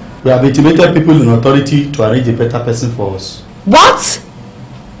 We have intimated people in authority to arrange a better person for us. What?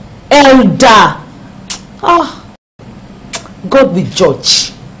 Elder. Ah. God will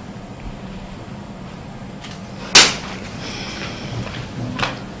judge.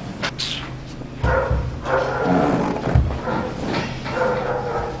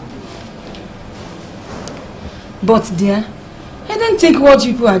 But dear, I don't think what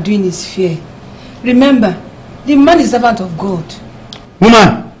people are doing is fair. Remember, the man is servant of God.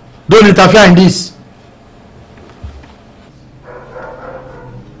 Woman, don't interfere in this.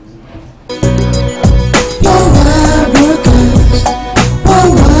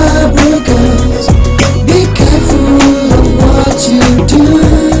 Be careful of what you do.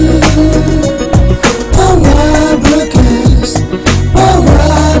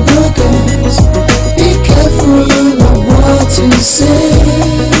 Be careful of what you say.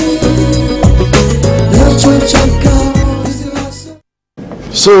 The church of God is the last.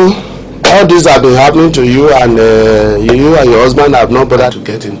 So, all this have been happening to you, and you and your husband have not bothered to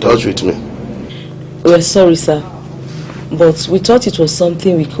get in touch with me. We're sorry, sir, but we thought it was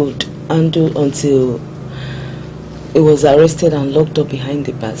something we could handle until he was arrested and locked up behind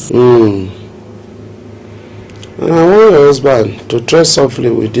the bars. I want your husband to tread softly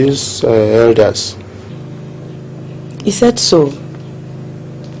with these elders. He said so.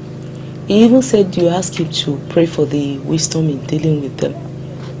 He even said you asked him to pray for the wisdom in dealing with them.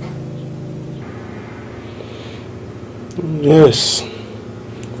 Yes,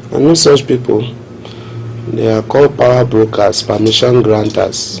 I know such people. They are called power brokers, permission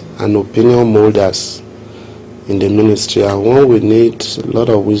granters, and opinion molders in the ministry, and one will need a lot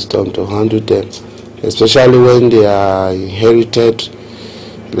of wisdom to handle them, especially when they are inherited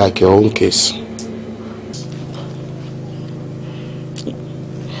like your own case.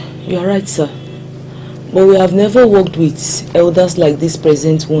 You are right, sir. But we have never worked with elders like this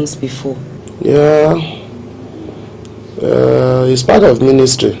present ones before. Yeah, it's part of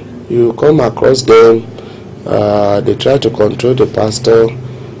ministry. You come across them, they try to control the pastor,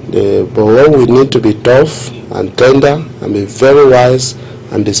 but one will need to be tough and tender and be very wise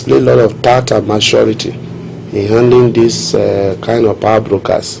and display a lot of tact and maturity in handling these kind of power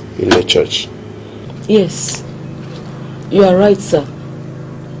brokers in the church. Yes, you are right, sir.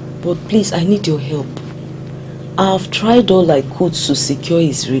 But please, I need your help. I have tried all I could to secure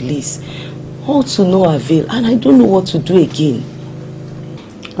his release, all to no avail, and I don't know what to do again.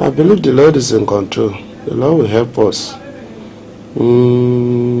 I believe the Lord is in control. The Lord will help us.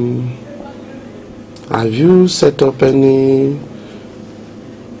 Have you set up any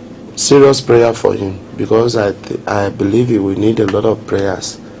serious prayer for him? Because I believe he will need a lot of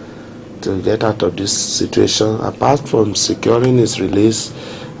prayers to get out of this situation. Apart from securing his release,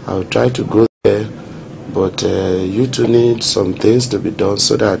 I'll try to go there, but you two need some things to be done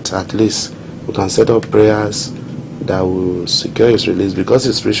so that at least we can set up prayers that will secure his release, because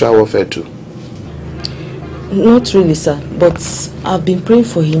it's spiritual warfare too. Not really, sir, but I've been praying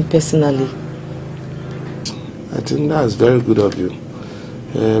for him personally. I think that's very good of you.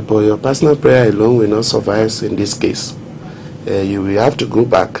 But your personal prayer alone will not suffice in this case. You will have to go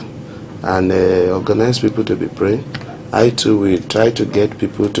back and organize people to be praying. I too will try to get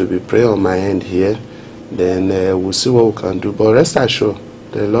people to be praying on my end here. Then we'll see what we can do. But rest assured,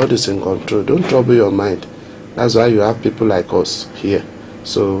 the Lord is in control. Don't trouble your mind. That's why you have people like us here.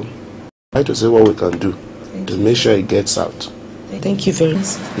 So try to see what we can do to make sure it gets out. Thank you very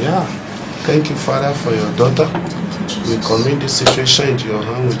much. Yeah. Thank you, Father, for your daughter. We commit this situation into your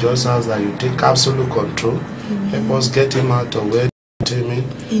hand. We just ask that you take absolute control. Help us get him out of where he came in.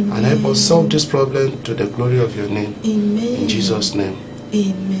 And help us solve this problem to the glory of your name. Amen. In Jesus' name.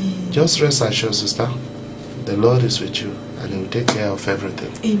 Amen. Just rest assured, sister. The Lord is with you and he will take care of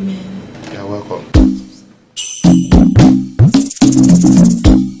everything. Amen. You are welcome.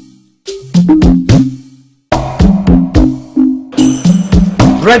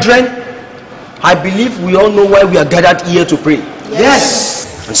 Brethren, I believe we all know why we are gathered here to pray.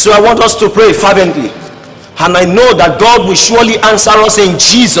 Yes. And so I want us to pray fervently. And I know that God will surely answer us in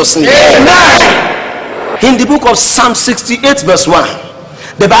Jesus' name. Amen. In the book of Psalm 68 verse 1,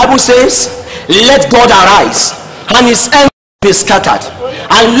 the Bible says, let God arise and his enemies be scattered,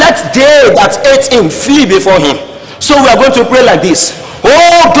 and let they that hate him flee before him. So we are going to pray like this.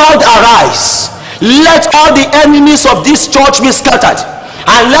 Oh God, arise. Let all the enemies of this church be scattered,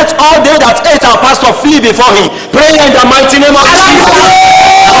 and let all they that hate our pastor flee before him. Pray in the mighty name of Jesus.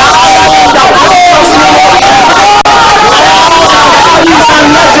 And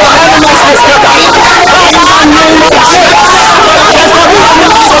let your enemies be scattered. In the name of Jesus. Let all the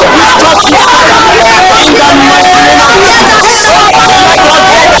enemies of this church be scattered. In the mighty name of Jesus. Let all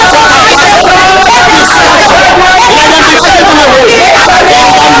they that hate our pastor be scattered. Let them be taken away.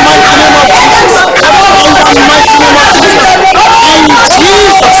 In the mighty name of Jesus. In the mighty name of Jesus. In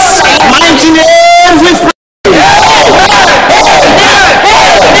Jesus' mighty name we pray.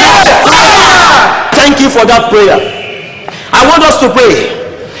 Thank you for that prayer. I want us to pray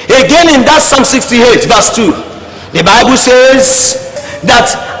again in that Psalm 68 verse 2. The Bible says that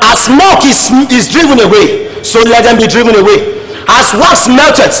as smoke is driven away, so let them be driven away. As wax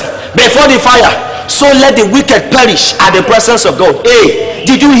melted before the fire, so let the wicked perish at the presence of God. Hey,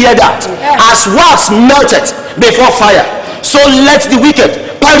 did you hear that? As wax melted before fire, so let the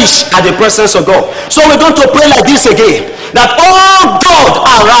wicked perish at the presence of God. So we're going to pray like this again, that oh God,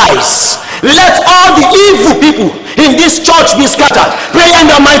 arise. Let all the evil people in this church be scattered. Pray in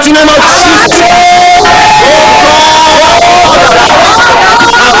the mighty name of Jesus. Oh God,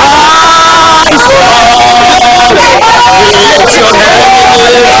 arise, Lord. Let your enemies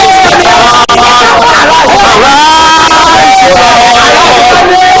be scattered. Arise, Lord. Let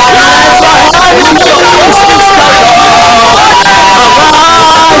your enemies be scattered.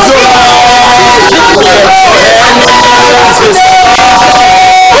 Arise, Lord. Let your enemies be scattered.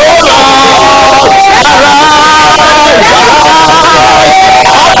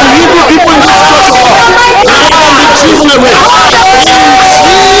 Evil people in this church, let them be driven away.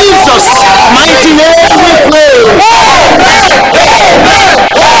 In Jesus' mighty name we pray.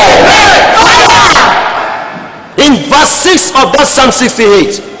 In verse 6 of that Psalm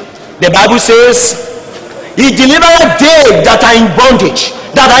 68, the Bible says, he delivereth they that are in bondage,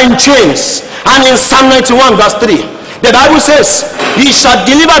 that are in chains. And in Psalm 91 verse 3, the Bible says, he shall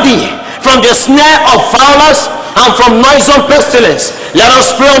deliver thee from the snare of fowlers and from noisome pestilence. Let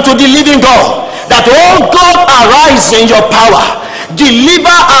us pray unto the living God, that oh God, arise in your power. Deliver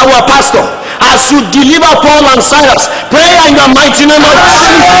our pastor as you deliver Paul and Silas. Pray in the mighty name of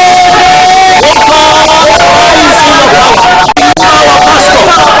Jesus. Oh God, arise in your power. Deliver our pastor.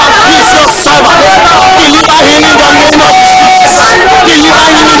 He is your servant. Deliver him in the name of Jesus. Deliver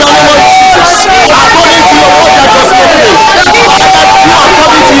him in the name of Jesus. According to your word that was spoken. Father, do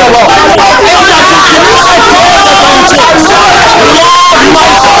according to your word.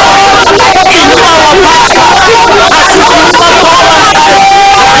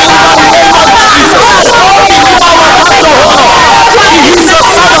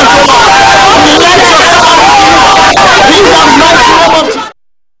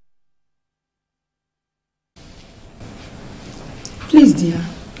 Please, dear,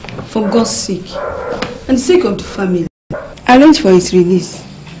 for God's sake, and the sake of the family, arrange for his release.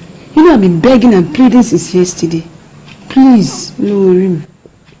 You know, I've been begging and pleading since yesterday. Please, lower him.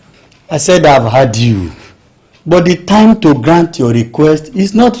 I said I've heard you, but the time to grant your request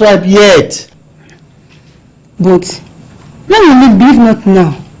is not ripe yet. But when will it be if not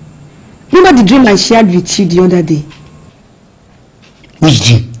now? Remember the dream I shared with you the other day? Which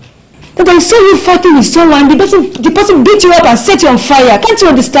dream? That I saw you fighting with someone, the person beat you up and set you on fire. Can't you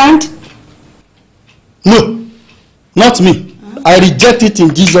understand? No, not me. I reject it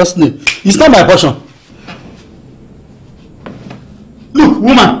in Jesus' name. It's not my portion. Look,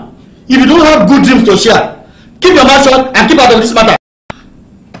 woman, if you don't have good dreams to share, keep your mouth shut and keep out of this matter.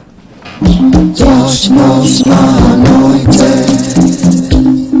 Touch not my anointed.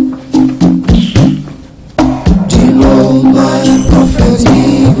 Demote my prophet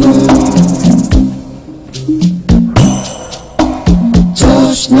evil.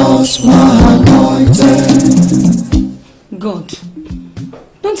 Touch not my anointed. God,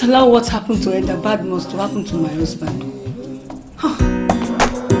 don't allow what happened to Elder Badmus to happen to my husband.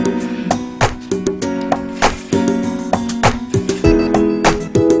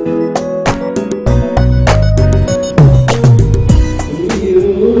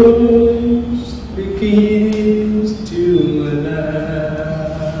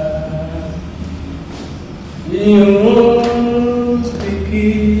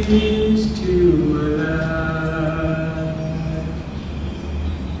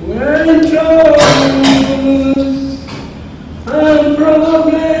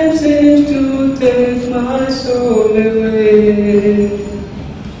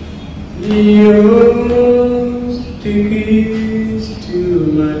 the keys to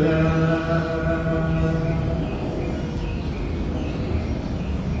my life.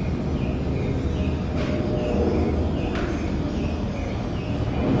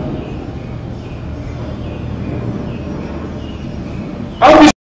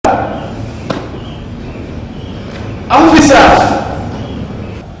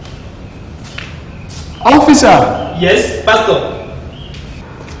 Officer! Yes, Pastor.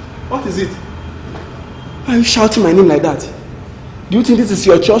 What is it? Why are you shouting my name like that? Do you think this is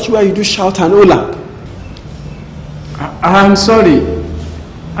your church where you do shout and holla? I'm sorry.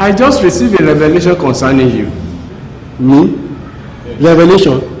 I just received a revelation concerning you. Me?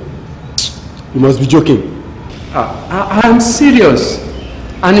 Revelation? You must be joking. I'm serious.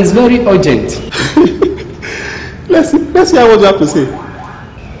 And it's very urgent. Let's hear what you have to say.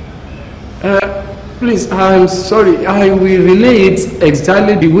 Please, I'm sorry. I will relay it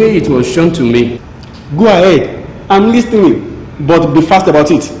exactly the way it was shown to me. Go ahead. I'm listening. But be fast about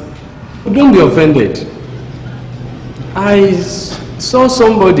it. Don't be offended. I saw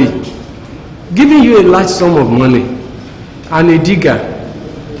somebody giving you a large sum of money and a digger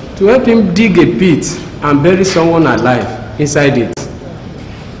to help him dig a pit and bury someone alive inside it.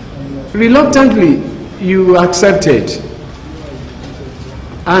 Reluctantly, you accepted.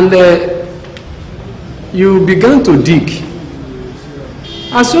 And you began to dig.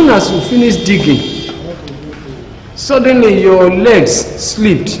 As soon as you finished digging, suddenly your legs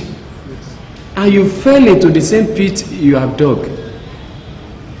slipped and you fell into the same pit you have dug.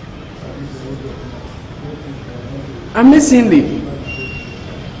 Amazingly,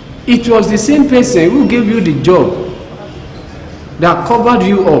 it was the same person who gave you the job that covered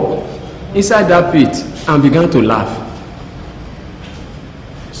you up inside that pit and began to laugh.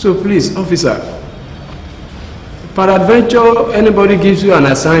 So please, officer, peradventure anybody gives you an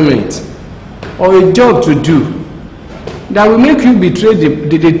assignment or a job to do that will make you betray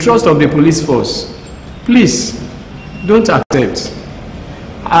the trust of the police force, please don't accept.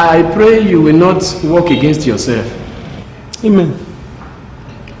 I pray you will not work against yourself. Amen.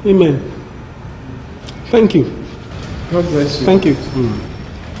 Amen. Thank you. God bless you. Thank you.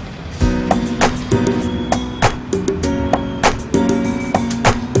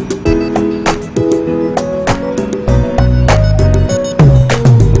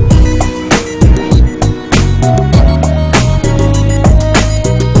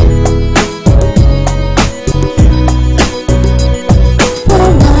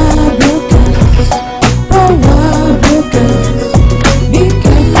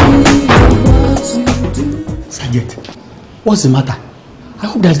 What's the matter? I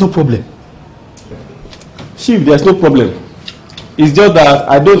hope there's no problem. Chief, there's no problem. It's just that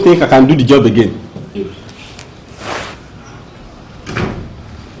I don't think I can do the job again.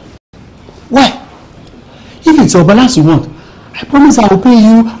 Why? If it's your balance you want, I promise I will pay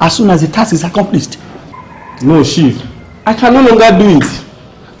you as soon as the task is accomplished. No, Chief. I can no longer do it.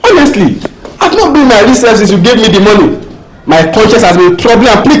 Honestly, I've not been my research since you gave me the money. My conscience has been troubling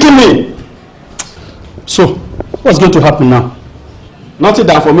and pricking me. So, what's going to happen now? Nothing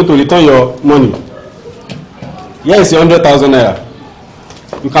than for me to return your money. Here is your 100,000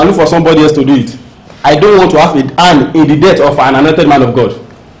 naira. You can look for somebody else to do it. I don't want to have a hand in the death of an anointed man of God.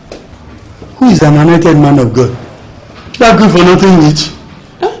 Who is an anointed man of God? That good for nothing rich.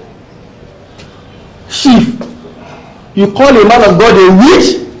 Huh? Chief, you call a man of God a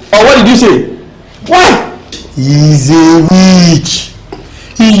witch? Or what did you say? Why? He's a witch.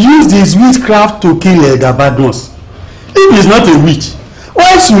 He used his witchcraft to kill Elder Badmus. If he's not a witch,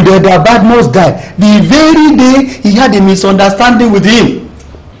 why should Elder Badmus die the very day he had a misunderstanding with him?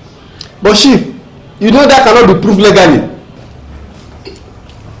 But Chief, you know that cannot be proved legally.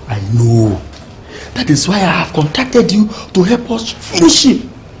 I know. That is why I have contacted you to help us finish him.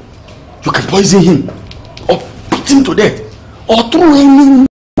 You can poison him, or put him to death, or throw any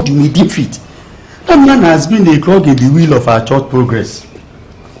you may deem fit. That man has been a clog in the wheel of our church progress.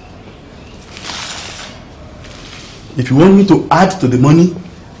 If you want me to add to the money,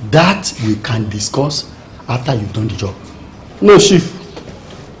 that we can discuss after you've done the job. No, Chief.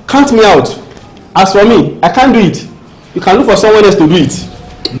 Count me out. As for me, I can't do it. You can look for someone else to do it.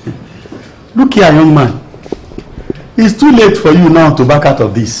 Look here, young man. It's too late for you now to back out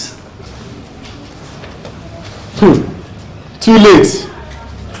of this. Too late.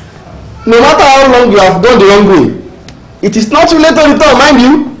 No matter how long you have gone the wrong way, it is not too late to return, mind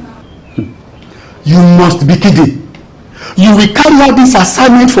you. You must be kidding. You will carry out this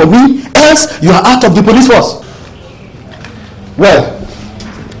assignment for me, else you are out of the police force. Well,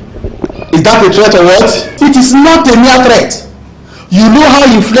 is that a threat or what? It is not a mere threat. You know how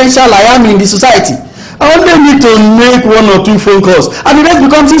influential I am in the society, I only need to make 1 or 2 phone calls and the rest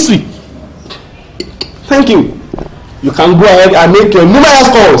becomes history. Thank you. You can go ahead and make your numerous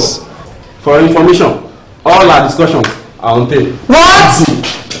calls. For information, all our discussions are on tape. What?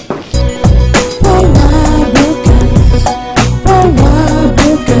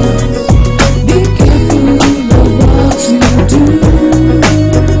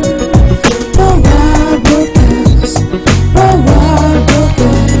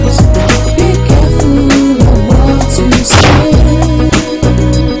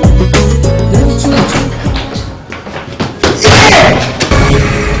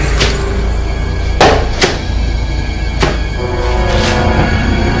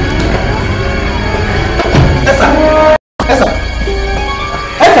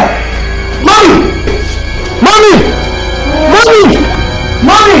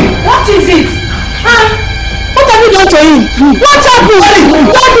 What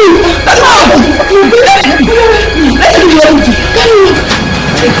happened?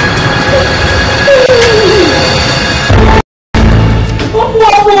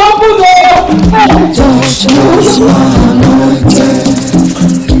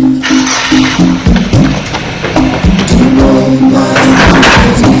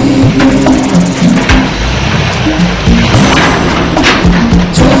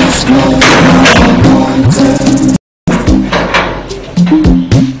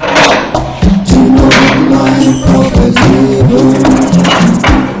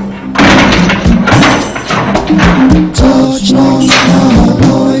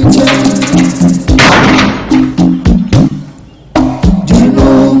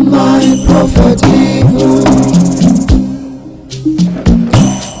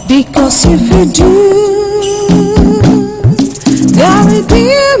 Because if you do, there will be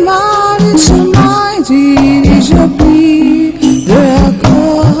a mountain so mighty is your plea. There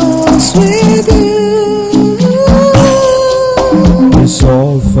goes with you. We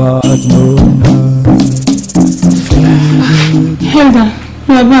suffered no harm. Hilda,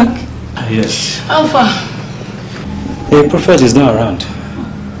 you are back. Yes. Alpha. The prophet is not around,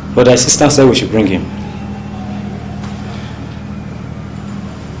 but the assistant said we should bring him.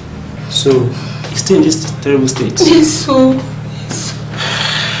 So, he's still in this terrible state. Yes, so.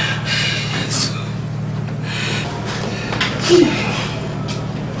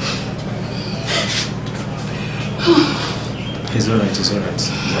 He's alright, he's alright.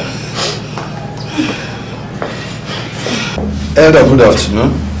 Elder, good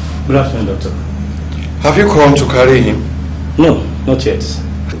afternoon. Good afternoon, doctor. Have you come to carry him? No, not yet.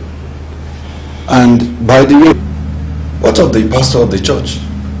 And by the way, what of the pastor of the church?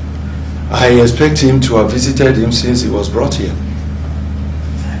 I expect him to have visited him since he was brought here.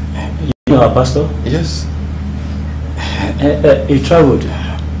 You know our pastor? Yes. He traveled.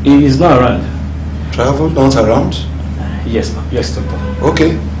 He is not around. Traveled, not around? Yes, yes, doctor.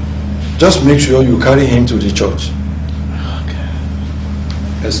 Okay. Just make sure you carry him to the church.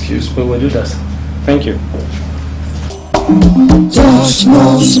 Okay. Excuse me. We will do that. Thank you. Touch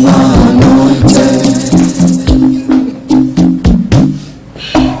knows my anointed.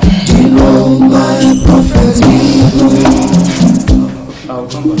 Do you know my prophet? I'll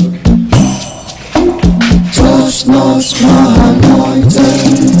come back, okay. Touch knows my anointed.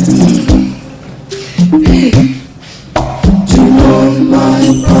 Do you know my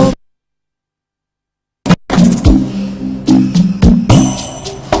prophet?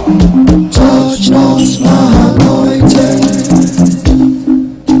 Touch knows my anointed.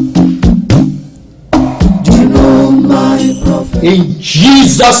 Do you know my prophet? In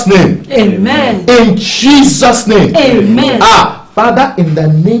Jesus' name. Amen. In Jesus' name. Amen. Father, in the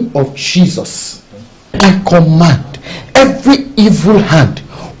name of Jesus, I command every evil hand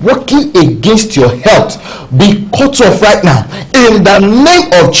working against your health be cut off right now in the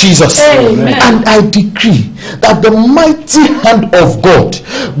name of Jesus. Amen. And I decree that the mighty hand of God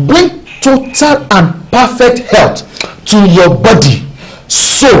bring total and perfect health to your body,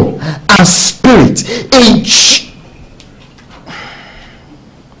 soul, and spirit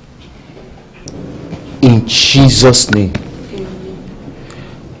in Jesus' name.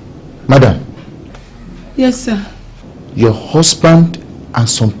 Madam. Yes, sir. Your husband and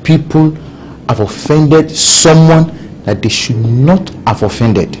some people have offended someone that they should not have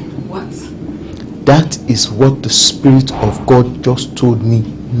offended. What? That is what the Spirit of God just told me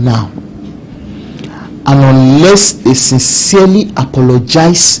now. And unless they sincerely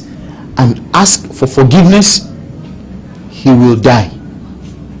apologize and ask for forgiveness, he will die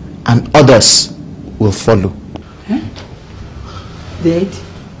and others will follow. Huh? Dead?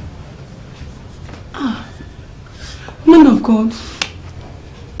 Man of God,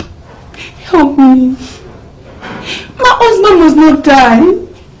 Help me. My husband must not die.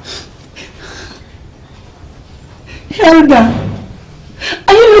 Helga,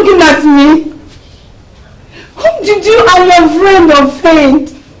 are you looking at me? Whom did you and your friend offend?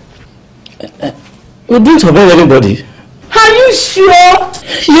 We didn't offend anybody. Are you sure?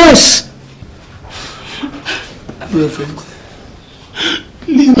 Yes. Please,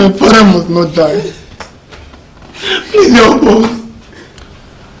 my father must not die. Please help us.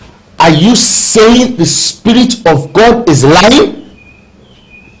 Are you saying the Spirit of God is lying?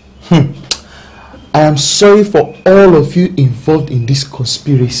 I am sorry for all of you involved in this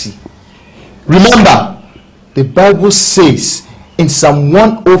conspiracy. Remember, the Bible says in Psalm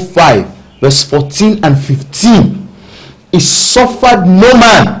 105, verse 14 and 15, it suffered no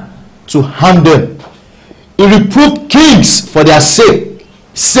man to harm them. He reproved kings for their sake,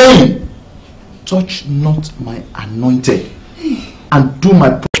 saying, touch not my anointed, and do my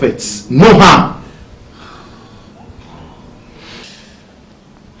prophets no harm.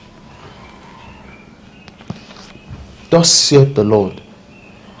 Thus saith the Lord,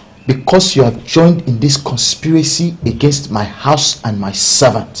 because you have joined in this conspiracy against my house and my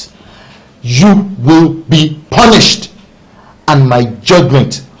servant, you will be punished, and my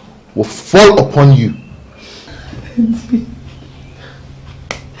judgment will fall upon you.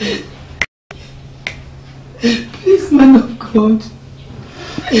 Please, man of God.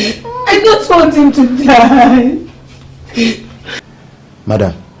 I don't want him to die.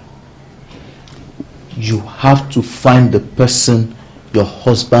 Madam, you have to find the person your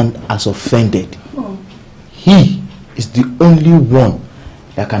husband has offended. Oh. He is the only one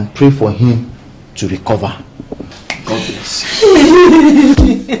that can pray for him to recover. God bless you.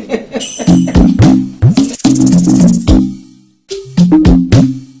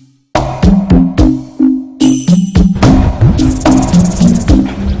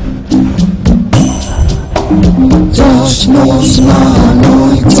 Touch not my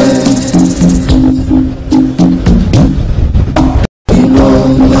anointed. You know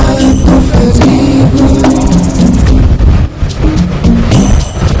my prophet evil.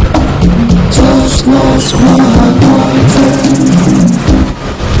 Touch not my anointed.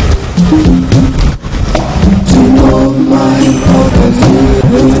 You know my prophet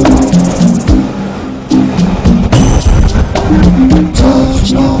evil. Touch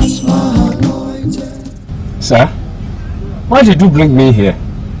not my anointed. Sir, why did you bring me here?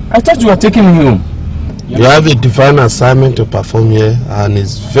 I thought you were taking me home. You have a divine assignment to perform here, and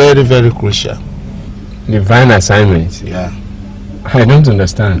it's very, very crucial. Divine assignment? Yeah. I don't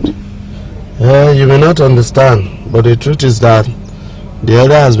understand. You may not understand, but the truth is that the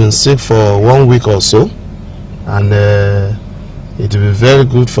elder has been sick for 1 week or so, and it will be very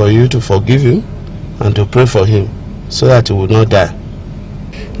good for you to forgive him and to pray for him so that he will not die.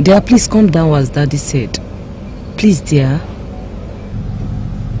 Dear, please calm down as Daddy said. Please, dear.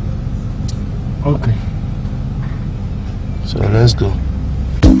 Okay. So let's go.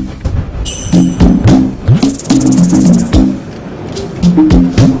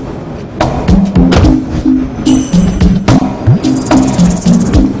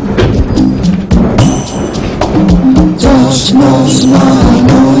 Touch not my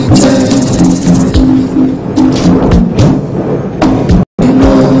anointed. You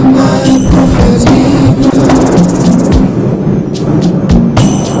know my prophet evil.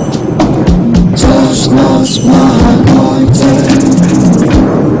 Touch not my anointed.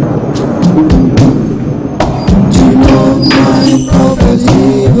 You know my prophet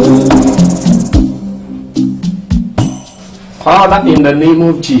evil. Father, in the name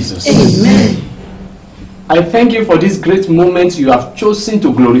of Jesus. Amen. I thank you for this great moment you have chosen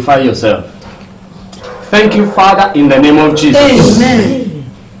to glorify yourself. Thank you, Father, in the name of Jesus. Amen.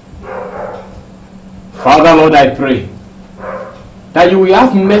 Father, Lord, I pray that you will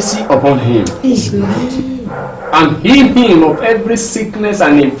have mercy upon him and heal him of every sickness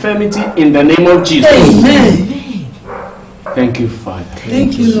and infirmity in the name of Jesus. Amen. Thank you, Father.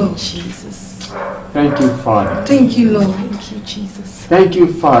 Thank you, Lord Jesus. Thank you, Father. Thank you, Lord. Thank you, Jesus. Thank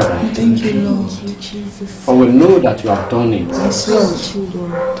you, Father. Thank you, Lord. Thank you, Jesus. For we know that you have done it. Yes,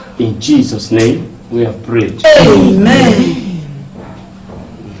 Lord. In Jesus' name, we have prayed. Amen.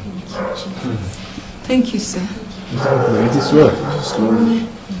 Thank you, sir. It is well.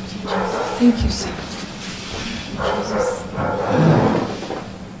 Thank you, sir.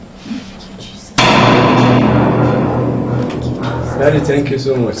 Daddy, thank you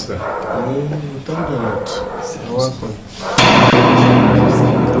so much, sir. Thank you, Lord. You're welcome.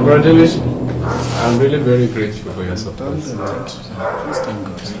 Congratulations. I'm really very grateful for your support.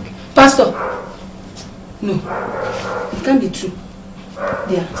 Pastor, no, it can't be true.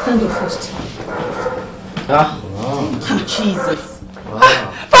 There, stand up first. Ah. Thank you, Jesus.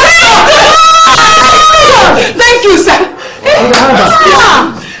 Thank you, sir.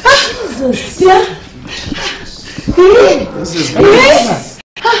 Jesus. Yeah. This is Yes.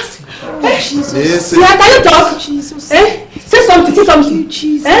 Jesus. Yeah, can you talk? Jesus. Eh? Say something, say something.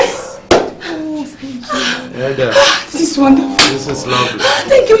 Jesus. Eh? Oh, thank you. Elder, This is wonderful. this is lovely.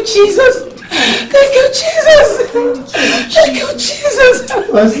 Thank you, Jesus. Thank you, Jesus. Thank you, Jesus.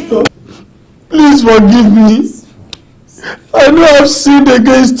 Pastor, please forgive me. I know I've sinned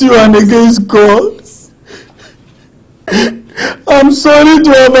against you and against God. I'm sorry to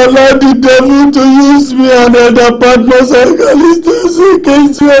have allowed the devil to use me and other partners and Callistus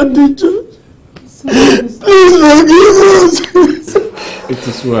against you and the church. Please forgive us. It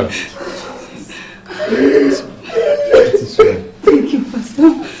is well. It is well. Thank you, Pastor.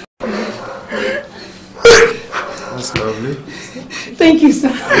 That's lovely. Thank you, sir.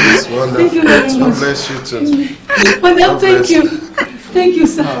 That's wonderful. Thank you very much. God bless you too. Madam, thank you. Thank you,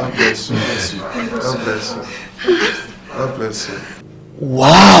 sir. God bless you. God bless you. God bless you.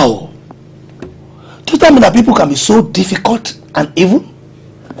 Wow! Do you tell me that people can be so difficult and evil?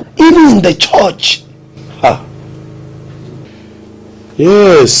 Even in the church? Ah.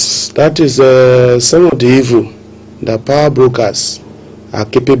 Yes, that is some of the evil that power brokers are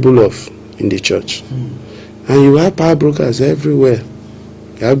capable of in the church. And you have power brokers everywhere.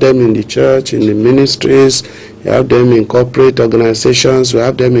 You have them in the church, in the ministries, you have them in corporate organizations, you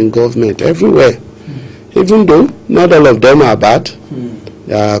have them in government, everywhere. Even though not all of them are bad,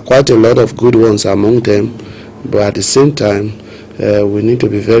 there are quite a lot of good ones among them, but at the same time, we need to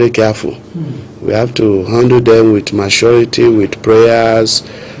be very careful. We have to handle them with maturity, with prayers,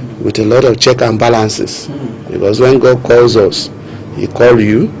 with a lot of check and balances. Because when God calls us, He calls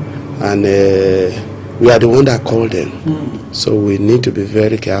you, and we are the one that called them. So we need to be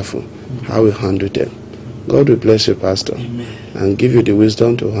very careful how we handle them. God will bless you, Pastor, and give you the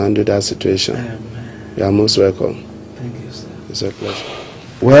wisdom to handle that situation. You are most welcome. Thank you, sir. It's a pleasure.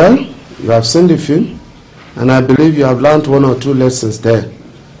 Well, you have seen the film, and I believe you have learned one or two lessons there.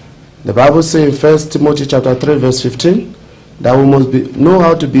 The Bible says in 1 Timothy chapter 3, verse 15, that we must know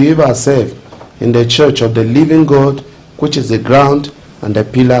how to behave ourselves in the church of the living God, which is the ground and the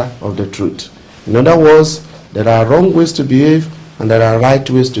pillar of the truth. In other words, there are wrong ways to behave and there are right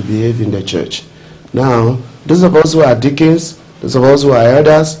ways to behave in the church. Now, those of us who are deacons, those of us who are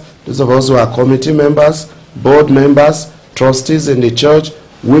elders, those of us who are committee members, board members, trustees in the church,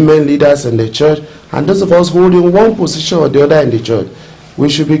 women leaders in the church, and those of us holding one position or the other in the church, we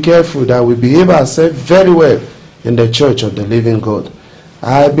should be careful that we behave ourselves very well in the church of the living God.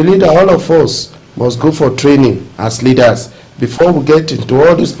 I believe that all of us must go for training as leaders before we get into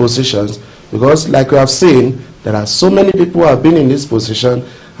all these positions, because like we have seen, there are so many people who have been in this position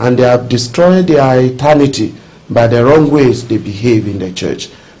and they have destroyed their eternity by the wrong ways they behave in the church.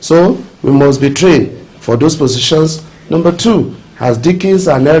 So we must be trained for those positions. Number two, as deacons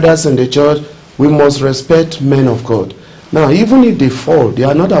and elders in the church, we must respect men of God. Now, even if they fall, they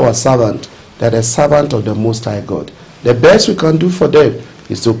are not our servant. They are the servant of the Most High God. The best we can do for them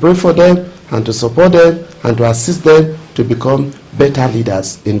is to pray for them and to support them and to assist them to become better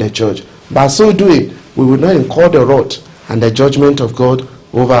leaders in the church. By so doing, we will not incur the wrath and the judgment of God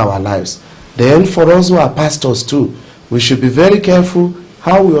over our lives. Then for us who are pastors too, we should be very careful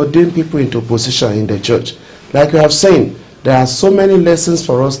how we ordain people into position in the church. Like we have seen, there are so many lessons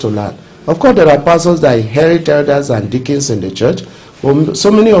for us to learn. Of course, there are pastors that inherit elders and deacons in the church. But so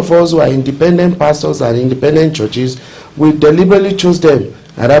many of us who are independent pastors and independent churches, we deliberately choose them,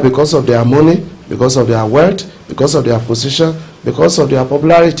 either because of their money, because of their wealth, because of their position, because of their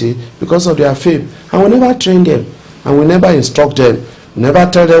popularity, because of their fame. And we never train them, and we never instruct them, we never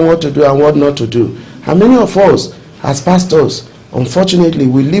tell them what to do and what not to do. And many of us, as pastors, unfortunately,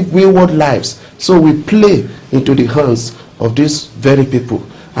 we live wayward lives. So we play into the hands of these very people.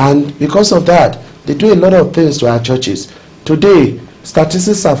 And because of that, they do a lot of things to our churches. Today,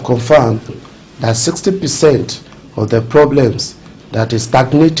 statistics have confirmed that 60% of the problems that is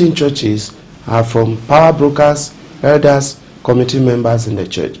stagnating churches are from power brokers, elders, committee members in the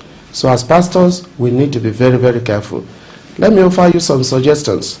church. So as pastors, we need to be very, very careful. Let me offer you some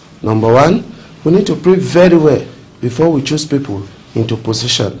suggestions. Number one, we need to pray very well before we choose people into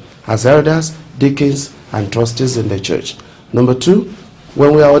position as elders, deacons, and trustees in the church. Number two,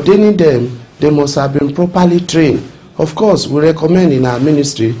 when we are ordaining them, they must have been properly trained. Of course, we recommend in our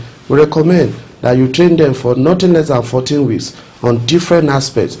ministry, we recommend that you train them for nothing less than 14 weeks on different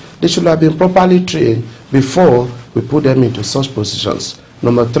aspects. They should have been properly trained before we put them into such positions.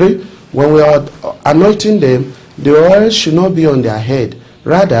 Number three, when we are anointing them, The oil should not be on their head.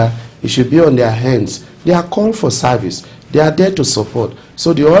 Rather, it should be on their hands. They are called for service. They are there to support.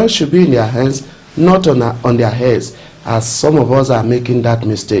 So the oil should be in their hands, not on their heads, as some of us are making that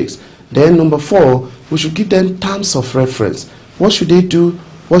mistakes. Then number 4, we should give them terms of reference. What should they do?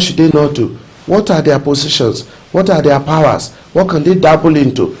 What should they not do? What are their positions? What are their powers? What can they dabble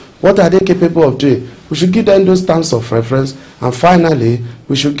into? What are they capable of doing? We should give them those terms of reference. And finally,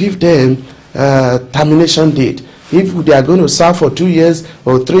 we should give them termination date. If they are going to serve for 2 years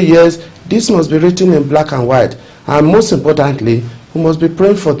or 3 years, this must be written in black and white. And most importantly, we must be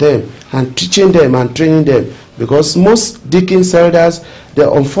praying for them and teaching them and training them. Because most deacons, elders,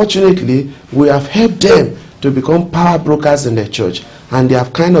 unfortunately, we have helped them to become power brokers in the church. And they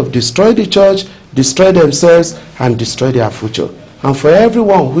have kind of destroyed the church, destroyed themselves, and destroyed their future. And for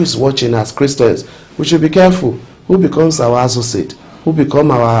everyone who is watching as Christians, we should be careful who becomes our associate, who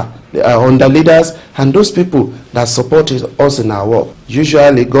become our under leaders, and those people that support us in our work.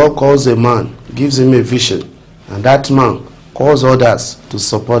 Usually God calls a man, gives him a vision, and that man calls others to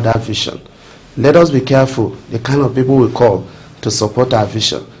support that vision. Let us be careful the kind of people we call to support our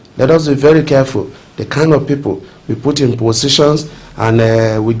vision. Let us be very careful the kind of people we put in positions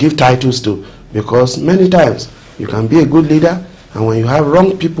and we give titles to, because many times you can be a good leader, and when you have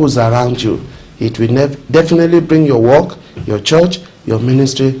wrong people around you, it will definitely bring your work, your church, your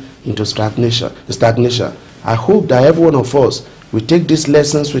ministry into stagnation. I hope that every one of us will take these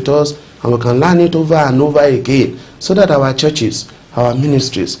lessons with us, and we can learn it over and over again, so that our churches, our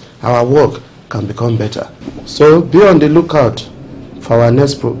ministries, our work can become better. So be on the lookout for our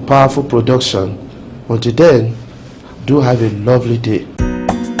next powerful production. Until then, do have a lovely day.